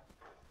up?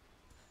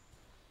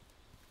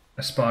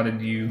 I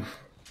spotted you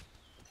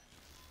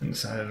and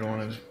decided I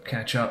wanted to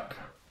catch up.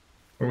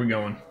 Where are we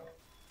going?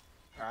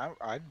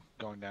 I'm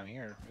going down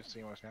here. Just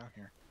seeing what's down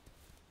here.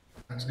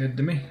 Sounds good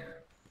to me.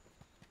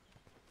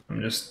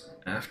 I'm just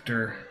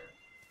after...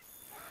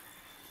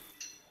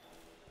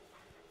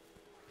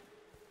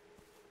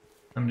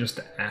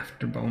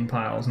 bone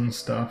piles and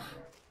stuff.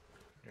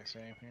 Okay,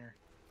 same here.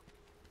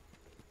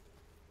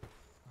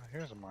 Oh,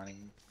 here's a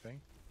mining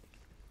thing.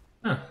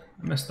 Huh,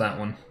 I missed that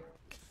one.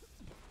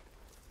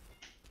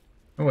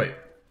 Oh wait,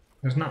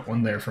 there's not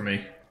one there for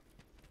me.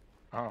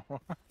 Oh.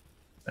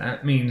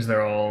 That means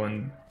they're all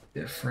in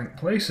different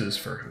places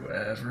for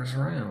whoever's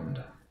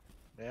around.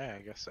 Yeah,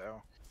 I guess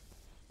so.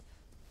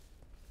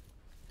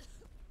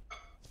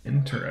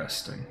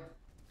 Interesting.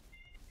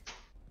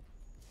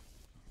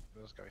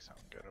 There's gotta be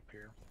something good up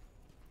here.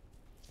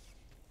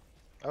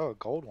 Oh, a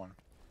gold one.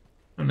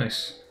 Oh,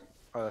 nice.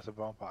 Oh, that's a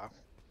bone pile.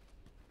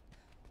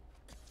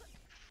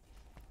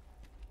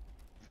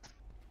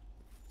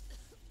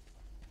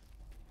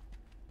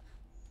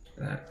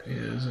 That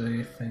is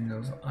a thing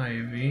of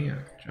ivy.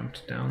 I've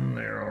jumped down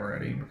there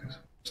already because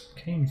it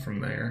came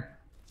from there.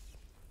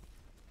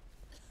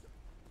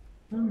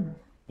 Oh,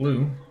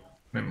 blue.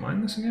 Can I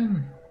mine this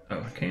again?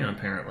 Oh, I can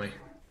apparently.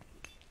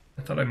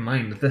 I thought I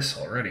mined this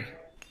already.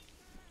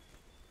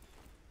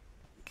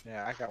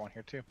 Yeah, I got one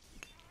here too.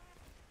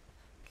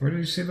 Where did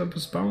you see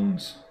those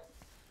bones?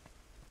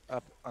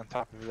 Up on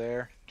top of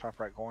there, top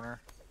right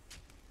corner.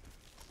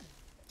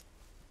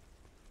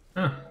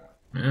 Oh,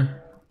 yeah.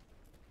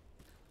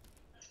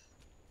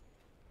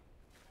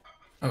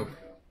 Oh.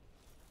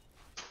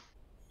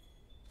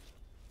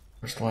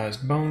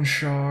 Crystallized bone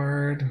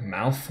shard,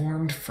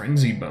 malformed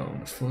frenzy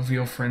bone,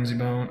 fluvial frenzy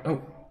bone.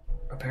 Oh,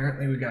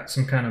 apparently we got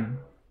some kind of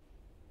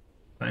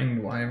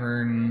fanged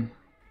wyvern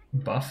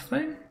buff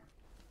thing?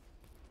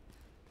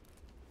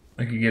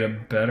 I could get a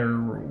better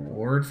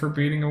reward for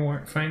beating a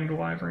fanged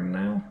wyvern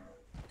now?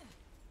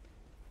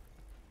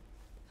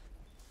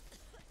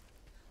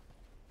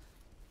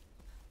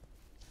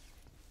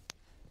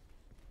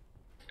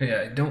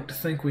 Yeah, I don't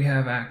think we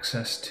have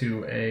access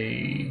to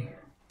a...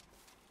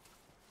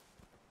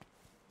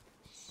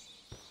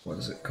 What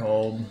is it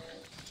called?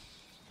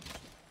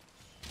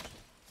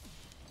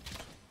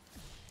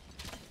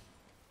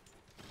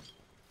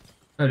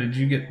 Oh, did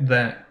you get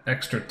that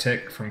extra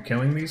tick from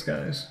killing these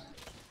guys?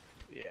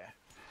 Yeah.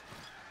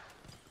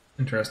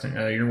 Interesting.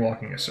 You're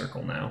walking a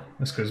circle now.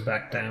 This goes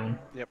back down.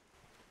 Yep.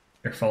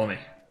 Here, follow me.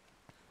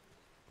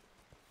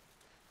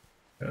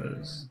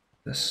 Because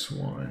this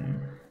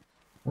one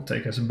will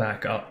take us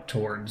back up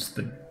towards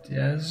the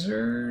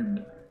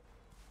desert,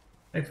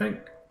 I think.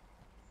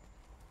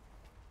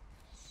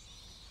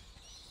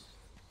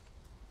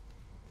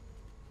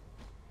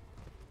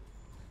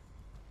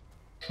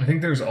 I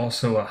think there's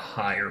also a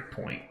higher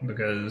point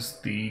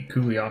because the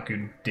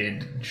Kuliaku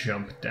did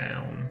jump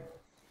down.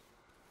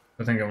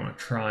 I think I want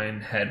to try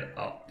and head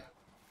up.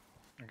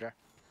 Okay.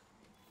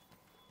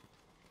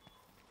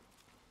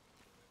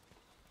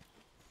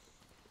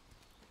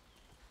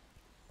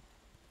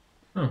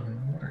 Oh,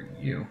 what are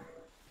you?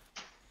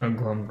 Oh,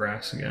 glum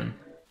grass again.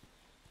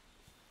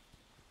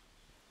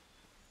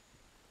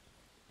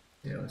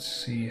 Yeah, let's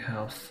see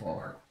how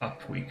far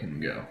up we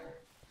can go.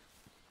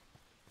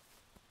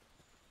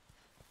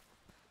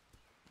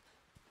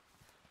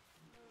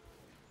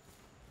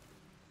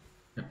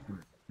 Yep,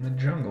 we're in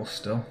the jungle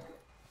still.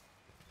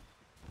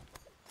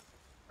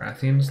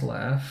 Rathian's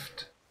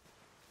left.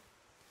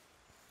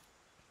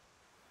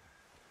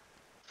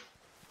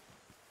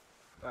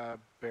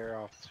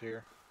 Barroth's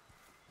here.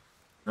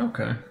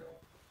 Okay.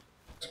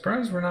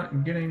 Surprised we're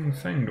not getting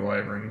fanged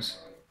wyverns.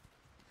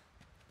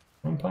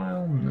 One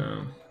pile?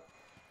 No.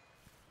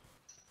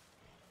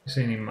 You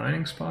see any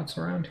mining spots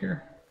around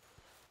here?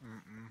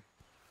 Mm-mm.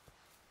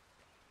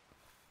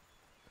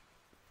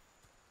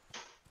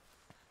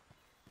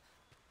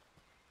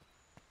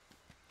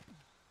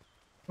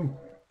 Ooh.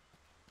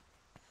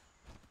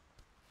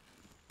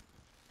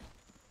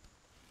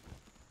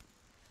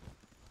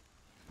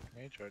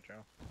 Hey,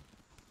 Jojo.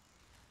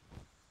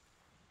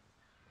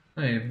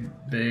 A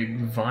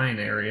big vine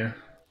area.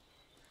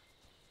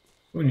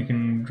 Ooh, and you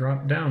can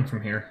drop down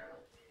from here.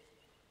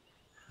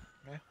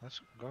 Yeah,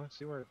 let's go and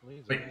see where it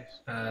leads Wait, at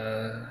least.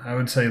 I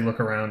would say look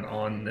around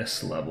on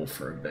this level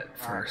for a bit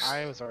first.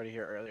 I was already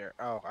here earlier.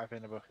 Oh, I've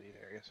been to both of these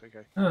areas.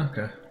 Okay. Oh,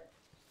 okay.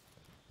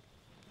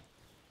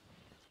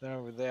 Then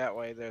over that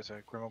way, there's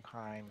a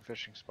Grimalkine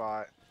fishing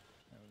spot.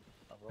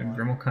 A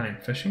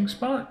Grimalkine fishing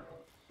spot?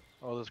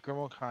 Oh, there's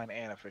Grimalkine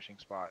and a fishing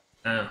spot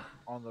Oh,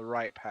 on the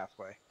right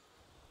pathway.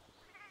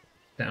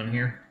 down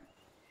here.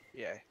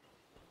 Yeah.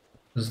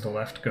 Does the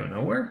left go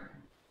nowhere?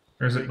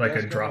 Or is it like a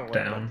does go drop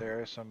nowhere, down? But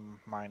there is some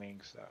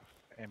mining stuff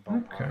in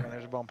Bone Pile, Okay. and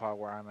there's a Bone Pile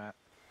where I'm at.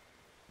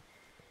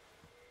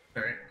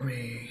 Alright, let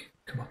me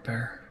come up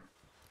there.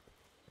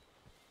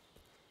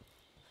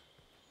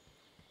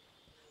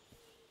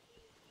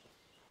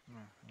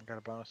 I got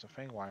a bonus of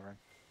Fang Wyvern.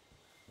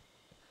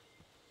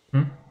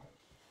 Hmm?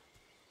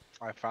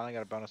 I finally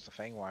got a bonus to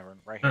Fang Wyvern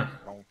right here.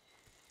 Oh. Boom.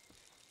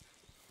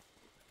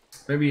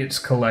 Maybe it's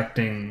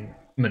collecting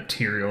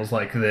materials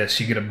like this.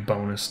 You get a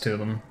bonus to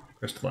them.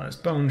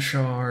 Crystallized bone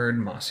shard,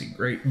 mossy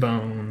great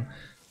bone,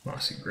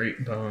 mossy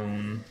great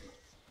bone.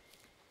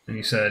 And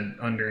you said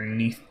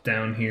underneath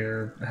down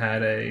here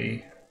had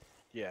a...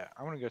 Yeah,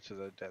 I'm gonna go to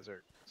the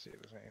desert and see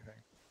if there's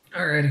anything.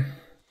 Alrighty.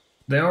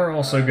 They are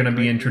also going to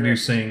be Great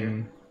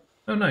introducing...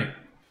 Oh, nice.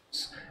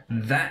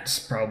 That's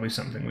probably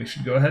something we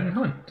should go ahead and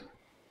hunt.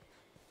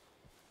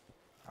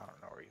 I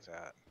don't know where he's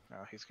at. No,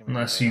 he's gonna be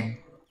Unless you...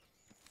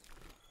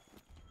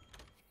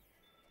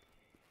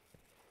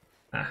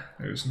 Ah,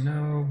 there's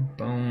no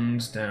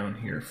bones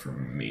down here for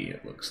me,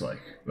 it looks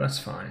like. That's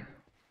fine.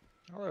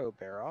 Hello,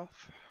 Barroth.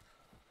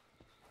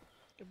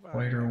 Goodbye.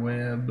 Spider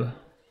web.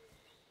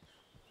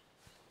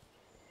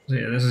 So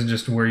yeah, this is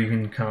just where you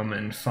can come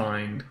and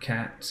find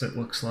cats, it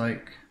looks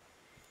like.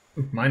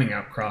 Ooh, mining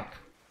outcrop.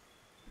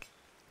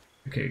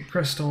 Okay,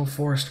 crystal,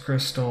 forest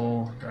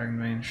crystal, dragon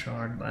vein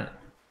shard, that.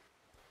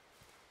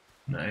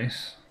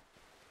 Nice.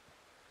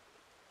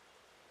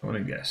 I want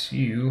to guess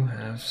you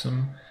have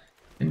some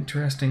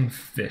interesting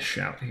fish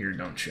out here,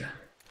 don't you?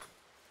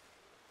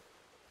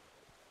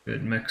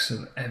 Good mix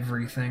of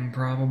everything,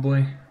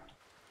 probably.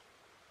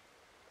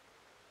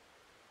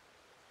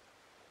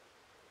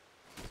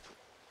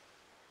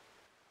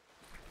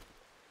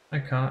 I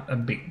caught a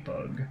big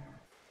bug.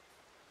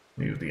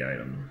 Leave the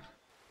item.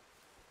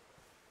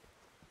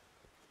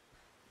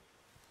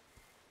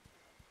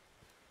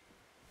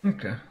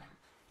 Okay.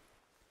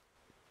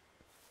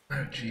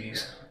 Oh,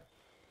 jeez.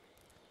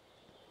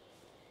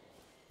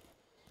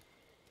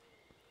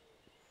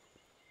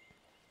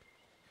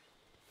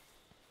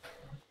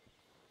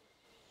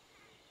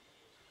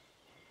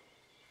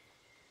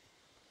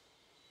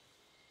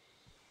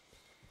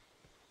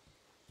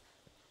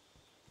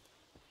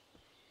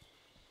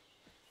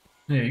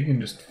 Yeah, you can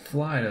just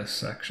fly to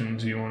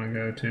sections you want to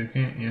go to,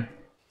 can't you?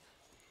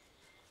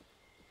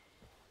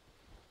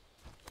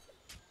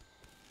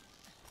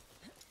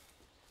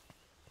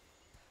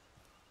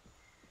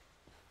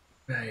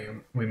 Hey,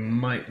 we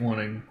might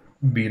want to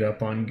beat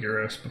up on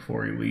Gyros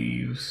before he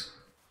leaves.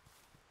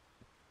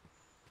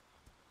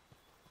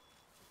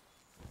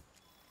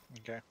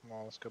 Okay,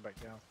 well, let's go back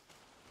down.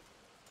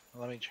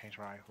 Let me change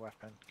my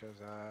weapon, because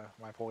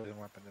my poison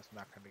weapon is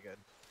not going to be good.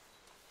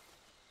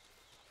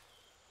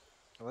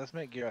 So let's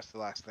make Gyros the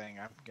last thing.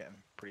 I'm getting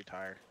pretty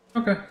tired.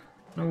 Okay,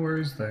 no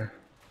worries there.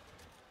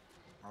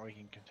 Or we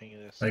can continue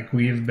this. Like,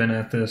 we've been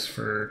at this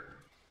for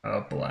a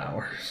couple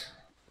hours.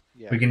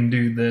 Yeah. We can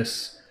do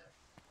this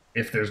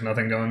if there's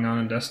nothing going on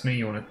in Destiny.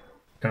 You want to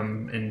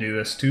come and do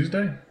this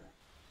Tuesday?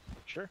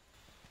 Sure.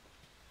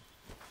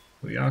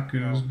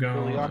 Kuliaku's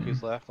gone.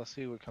 Kuliaku's left. Let's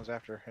see what comes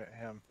after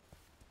him.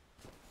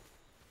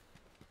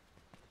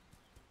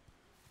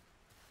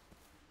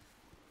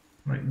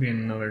 Might be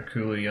another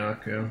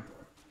Kuliaku.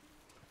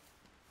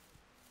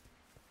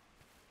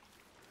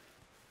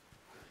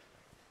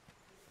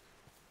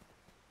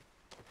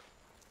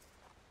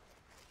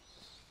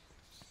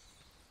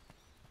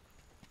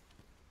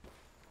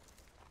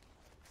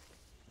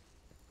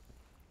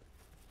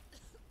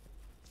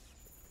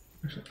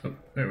 Oh,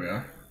 there we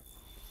are.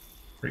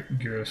 Great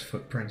Gyros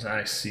footprints.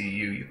 I see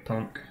you, you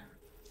punk.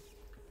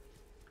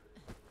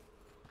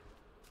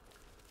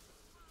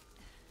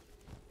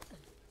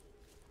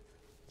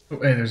 Oh,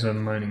 hey, there's a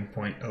mining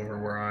point over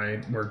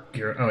where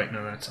Gyros. Oh wait,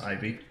 no, that's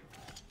Ivy.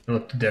 It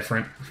looked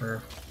different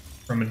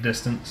from a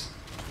distance.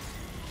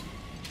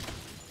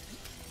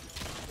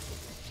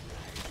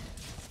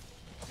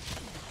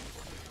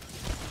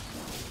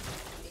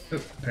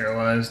 Oh,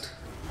 paralyzed.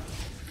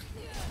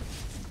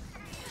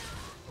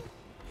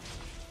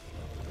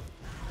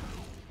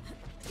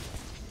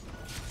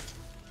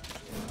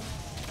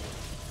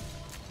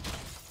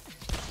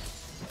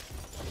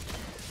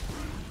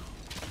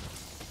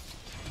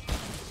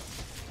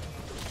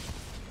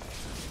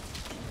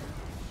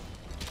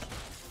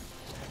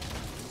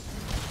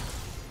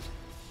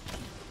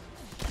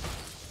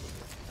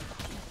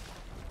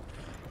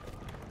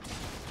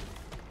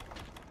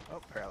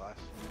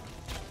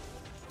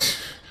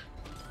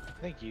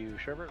 Thank you,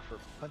 Sherbert, for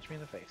punching me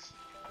in the face.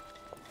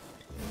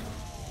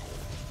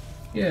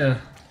 Yeah.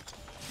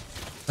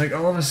 Like,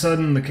 all of a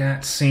sudden, the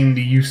cats seemed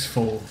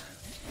useful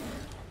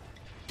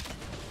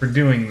for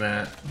doing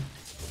that.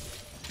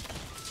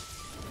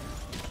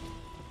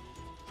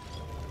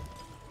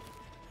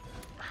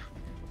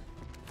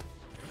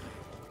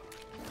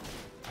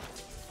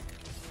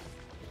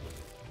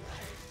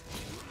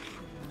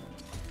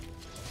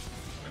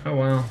 Oh,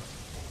 wow.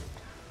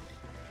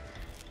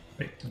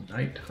 Wait,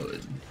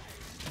 knighthood.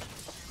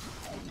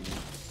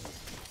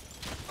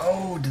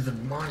 Oh, do the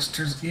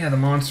monsters... Yeah, the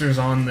monsters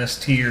on this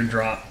tier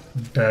drop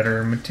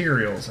better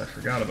materials. I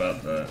forgot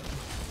about that.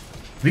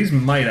 These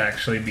might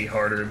actually be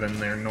harder than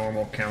their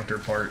normal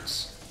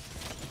counterparts.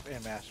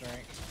 In Master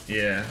Rank?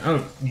 Yeah.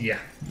 Oh, yeah.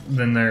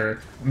 Than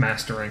their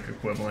Master Rank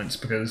equivalents,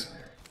 because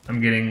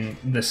I'm getting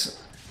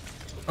this...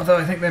 Although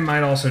I think they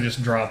might also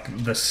just drop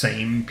the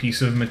same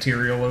piece of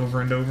material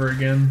over and over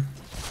again.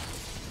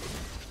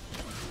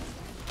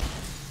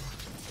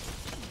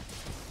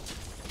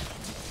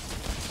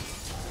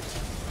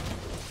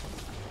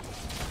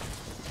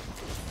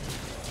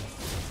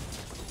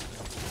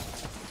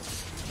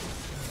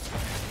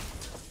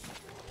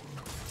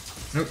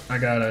 Nope, I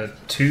got a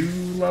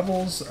 2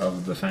 levels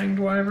of the Fanged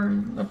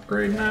Wyvern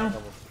upgrade now.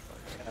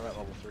 I'm at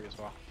level 3 as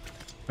well.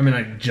 I mean,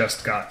 I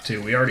just got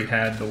 2. We already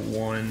had the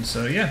 1,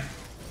 so yeah.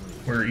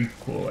 We're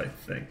equal, I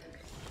think.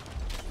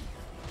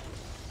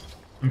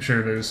 I'm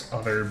sure there's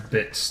other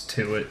bits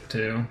to it,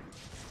 too.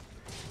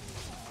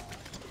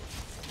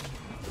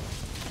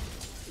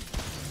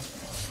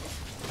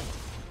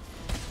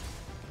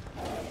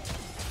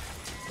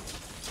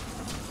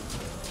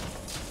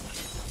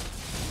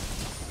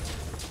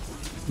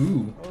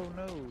 Ooh. Oh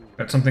no.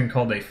 Got something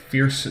called a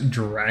Fierce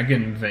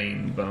Dragon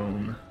Vein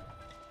Bone.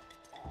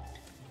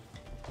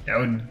 I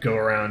would go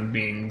around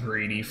being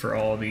greedy for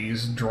all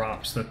these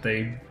drops that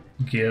they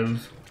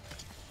give.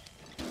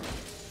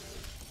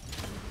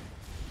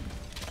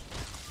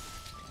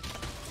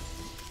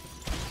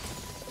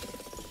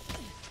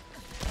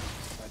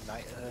 A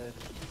knighthood.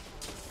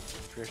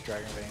 Fierce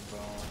Dragon Vein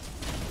Bone.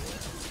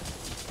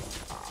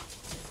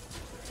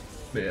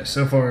 But yeah,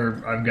 so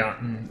far I've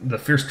gotten the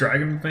Fierce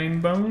Dragon Vein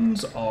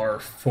Bones are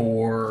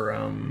for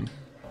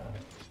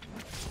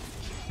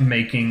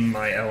making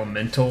my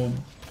elemental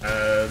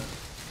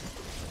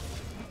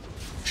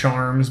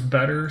charms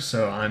better,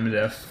 so I'm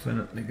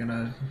definitely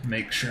gonna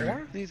make I sure.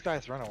 wonder if these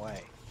guys run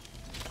away.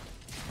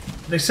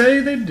 They say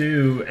they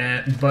do,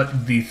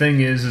 but the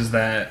thing is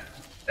that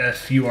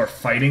if you are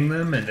fighting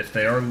them and if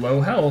they are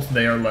low health,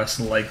 they are less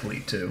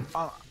likely to.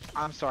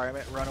 I'm sorry, I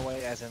meant run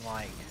away as in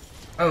like...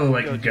 Oh,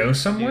 like go to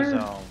somewhere? new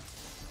zone.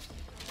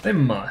 They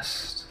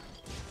must.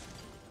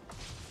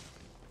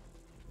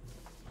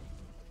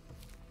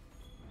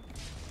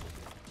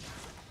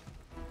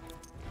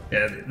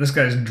 Yeah, this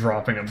guy's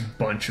dropping a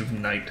bunch of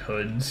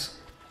knighthoods.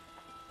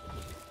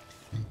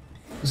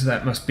 So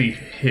that must be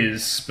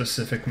his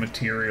specific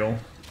material.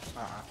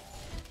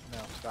 No,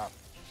 stop.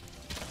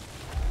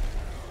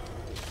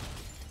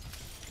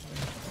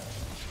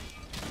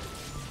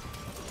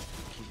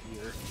 Keep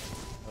here.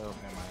 Oh,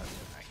 never mind.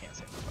 I can't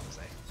say what I'm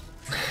saying.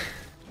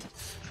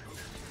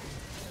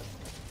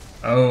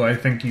 Oh, I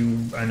think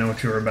I know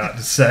what you were about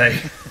to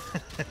say.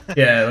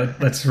 Yeah,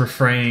 let's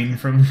refrain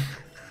from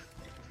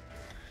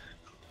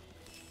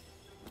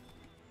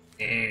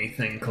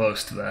anything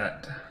close to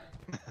that.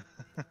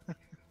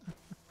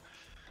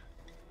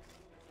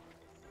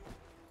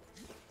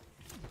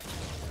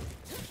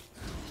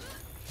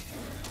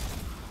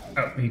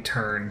 Oh, he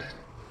turned.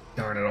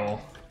 Darn it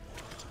all.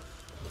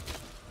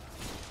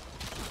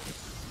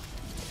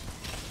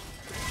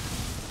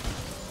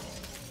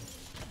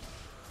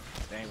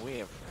 Dang, we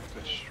have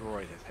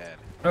destroyed his head.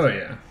 Oh,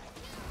 yeah.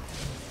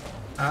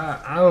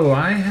 Oh,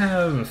 I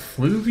have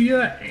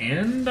Fluvia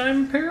and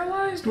I'm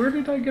paralyzed? Where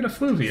did I get a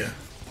Fluvia?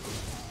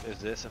 Is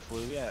this a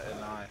Fluvia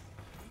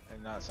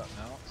and not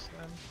something else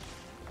then?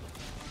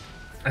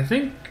 I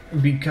think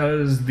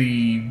because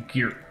the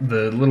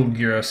little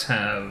Gyros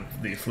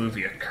have the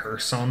Fluvia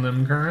curse on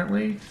them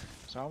currently.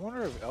 So I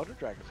wonder if Elder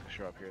Dragons can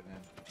show up here then.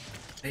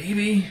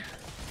 Maybe.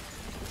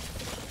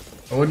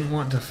 I wouldn't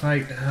want to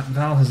fight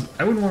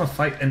I wouldn't want to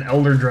fight an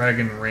Elder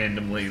Dragon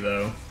randomly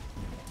though.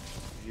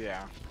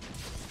 Yeah.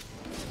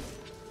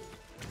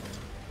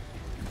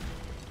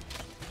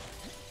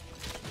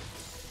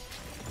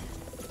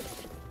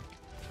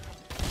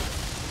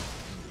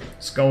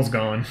 Skull's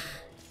gone.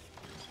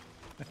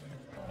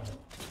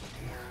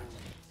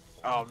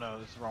 Oh no,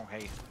 this is the wrong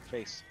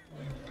face.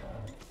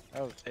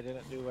 Oh, it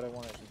didn't do what I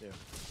wanted it to do.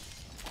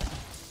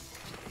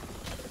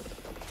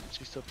 Is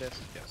she still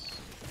pissed? Yes.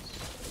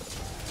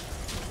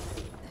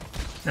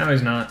 No,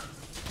 he's not.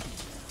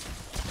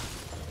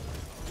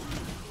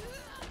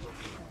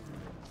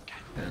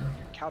 Yeah.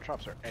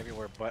 Caltrops are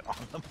everywhere but on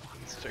the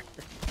monster.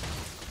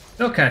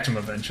 They'll catch him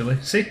eventually.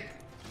 See?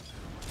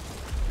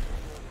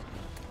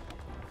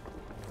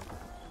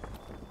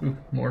 Ooh,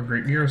 more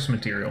Great Gyros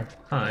material.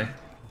 Hi.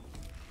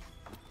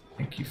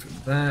 Thank you for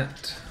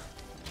that.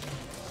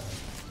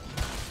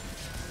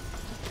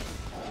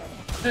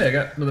 Hey, I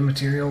got the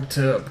material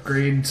to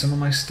upgrade some of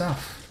my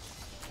stuff.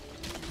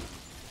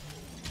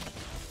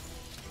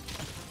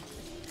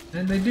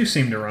 And they do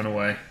seem to run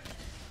away.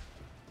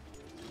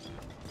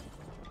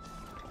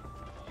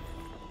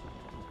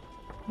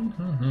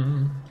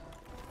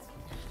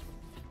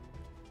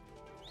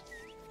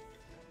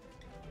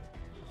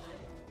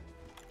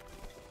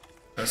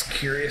 I was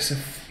curious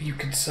if you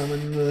could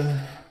summon the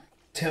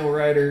Tail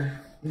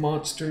Rider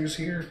monsters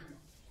here.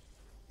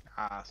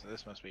 Ah, so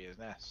this must be his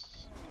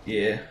nest.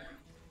 Yeah.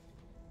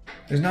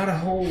 There's not a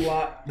whole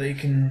lot they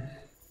can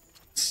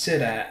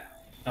sit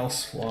at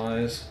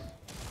elsewise.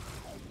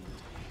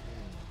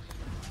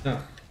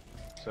 Oh.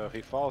 So if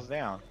he falls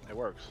down, it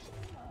works.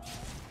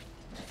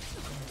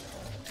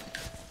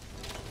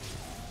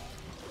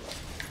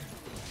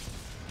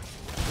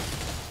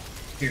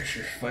 Here's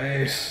your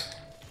face.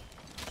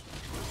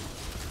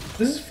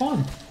 This is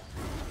fun.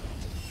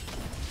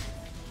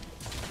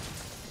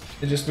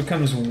 It just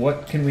becomes,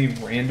 what can we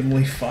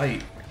randomly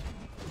fight?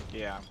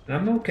 Yeah. And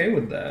I'm okay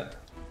with that.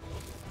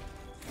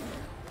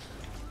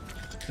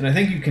 And I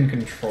think you can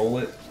control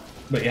it,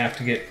 but you have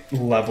to get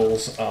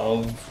levels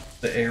of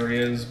the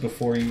areas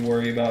before you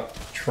worry about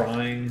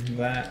trying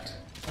that.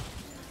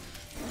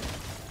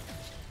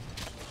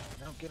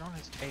 No, get on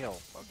his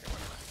tail. Okay,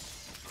 whatever.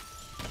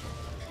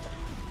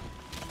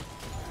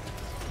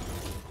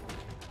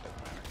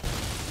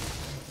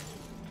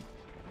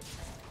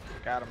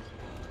 Got him.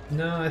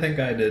 No, I think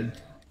I did.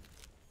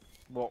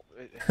 Well,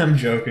 I'm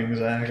joking,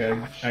 Zach.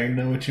 I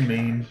know what you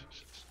mean.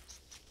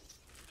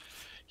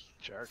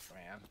 Jerk,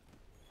 man.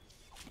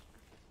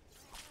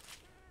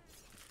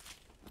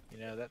 You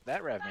know,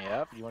 that revved me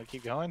up. You want to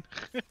keep going?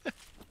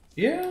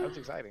 Yeah. That's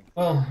exciting.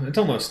 Well, it's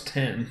almost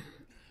 10.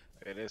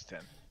 It is 10.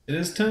 It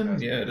is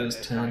 10? Yeah, it is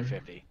It's 10.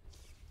 9:50.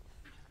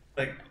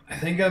 Like, I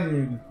think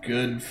I'm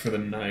good for the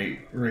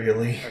night,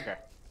 really. Okay.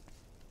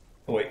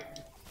 Oh, wait.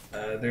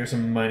 There's a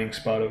mining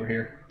spot over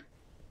here.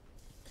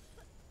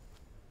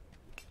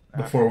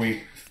 Before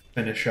we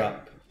finish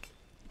up.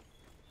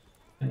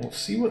 And we'll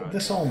see what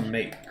this all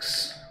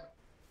makes.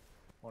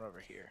 One over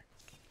here.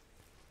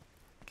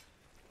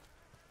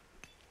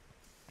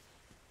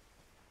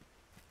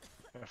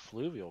 A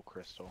fluvial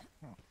crystal.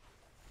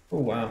 Oh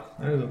wow,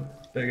 there's a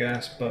big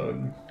ass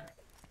bug.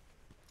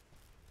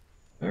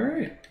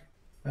 Alright.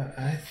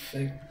 I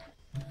think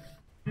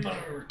I'm gonna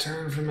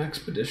return from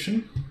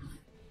expedition.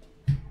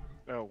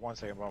 Oh, 1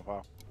 second, bone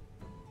pile.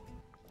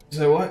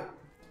 So what?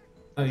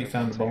 Oh, you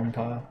found a bone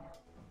pile.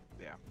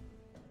 Yeah.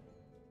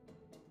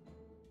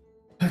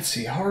 Let's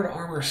see, hard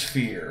armor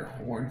sphere,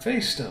 worn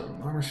face stone,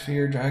 armor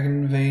sphere,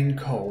 dragon vein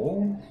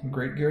coal,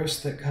 great gross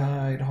thick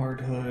hide,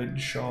 hard hood,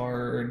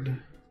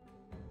 shard,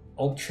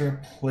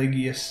 ultra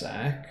plagius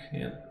sac,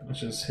 yeah,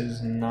 which is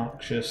his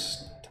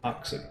noxious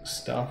toxic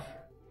stuff.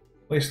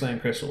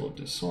 Wasteland crystal,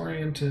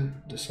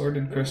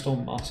 disordered crystal,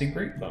 mossy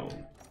great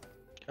bone.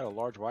 Got a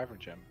large wyvern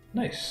gem.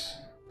 Nice.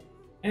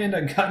 And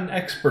I got an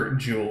expert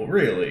jewel,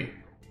 really.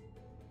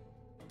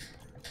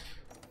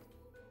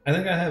 I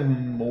think I have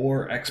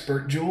more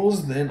expert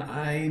jewels than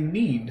I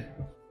need.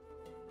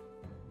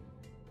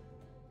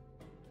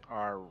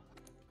 Our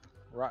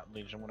Rotten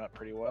Legion went up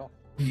pretty well.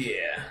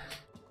 Yeah.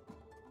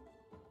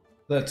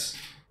 That's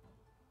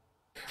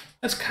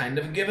kind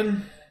of a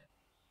given,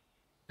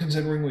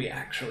 considering we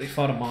actually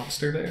fought a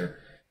monster there.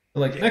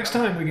 Like, next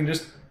time we can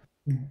just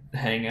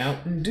hang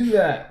out and do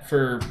that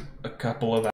for a couple of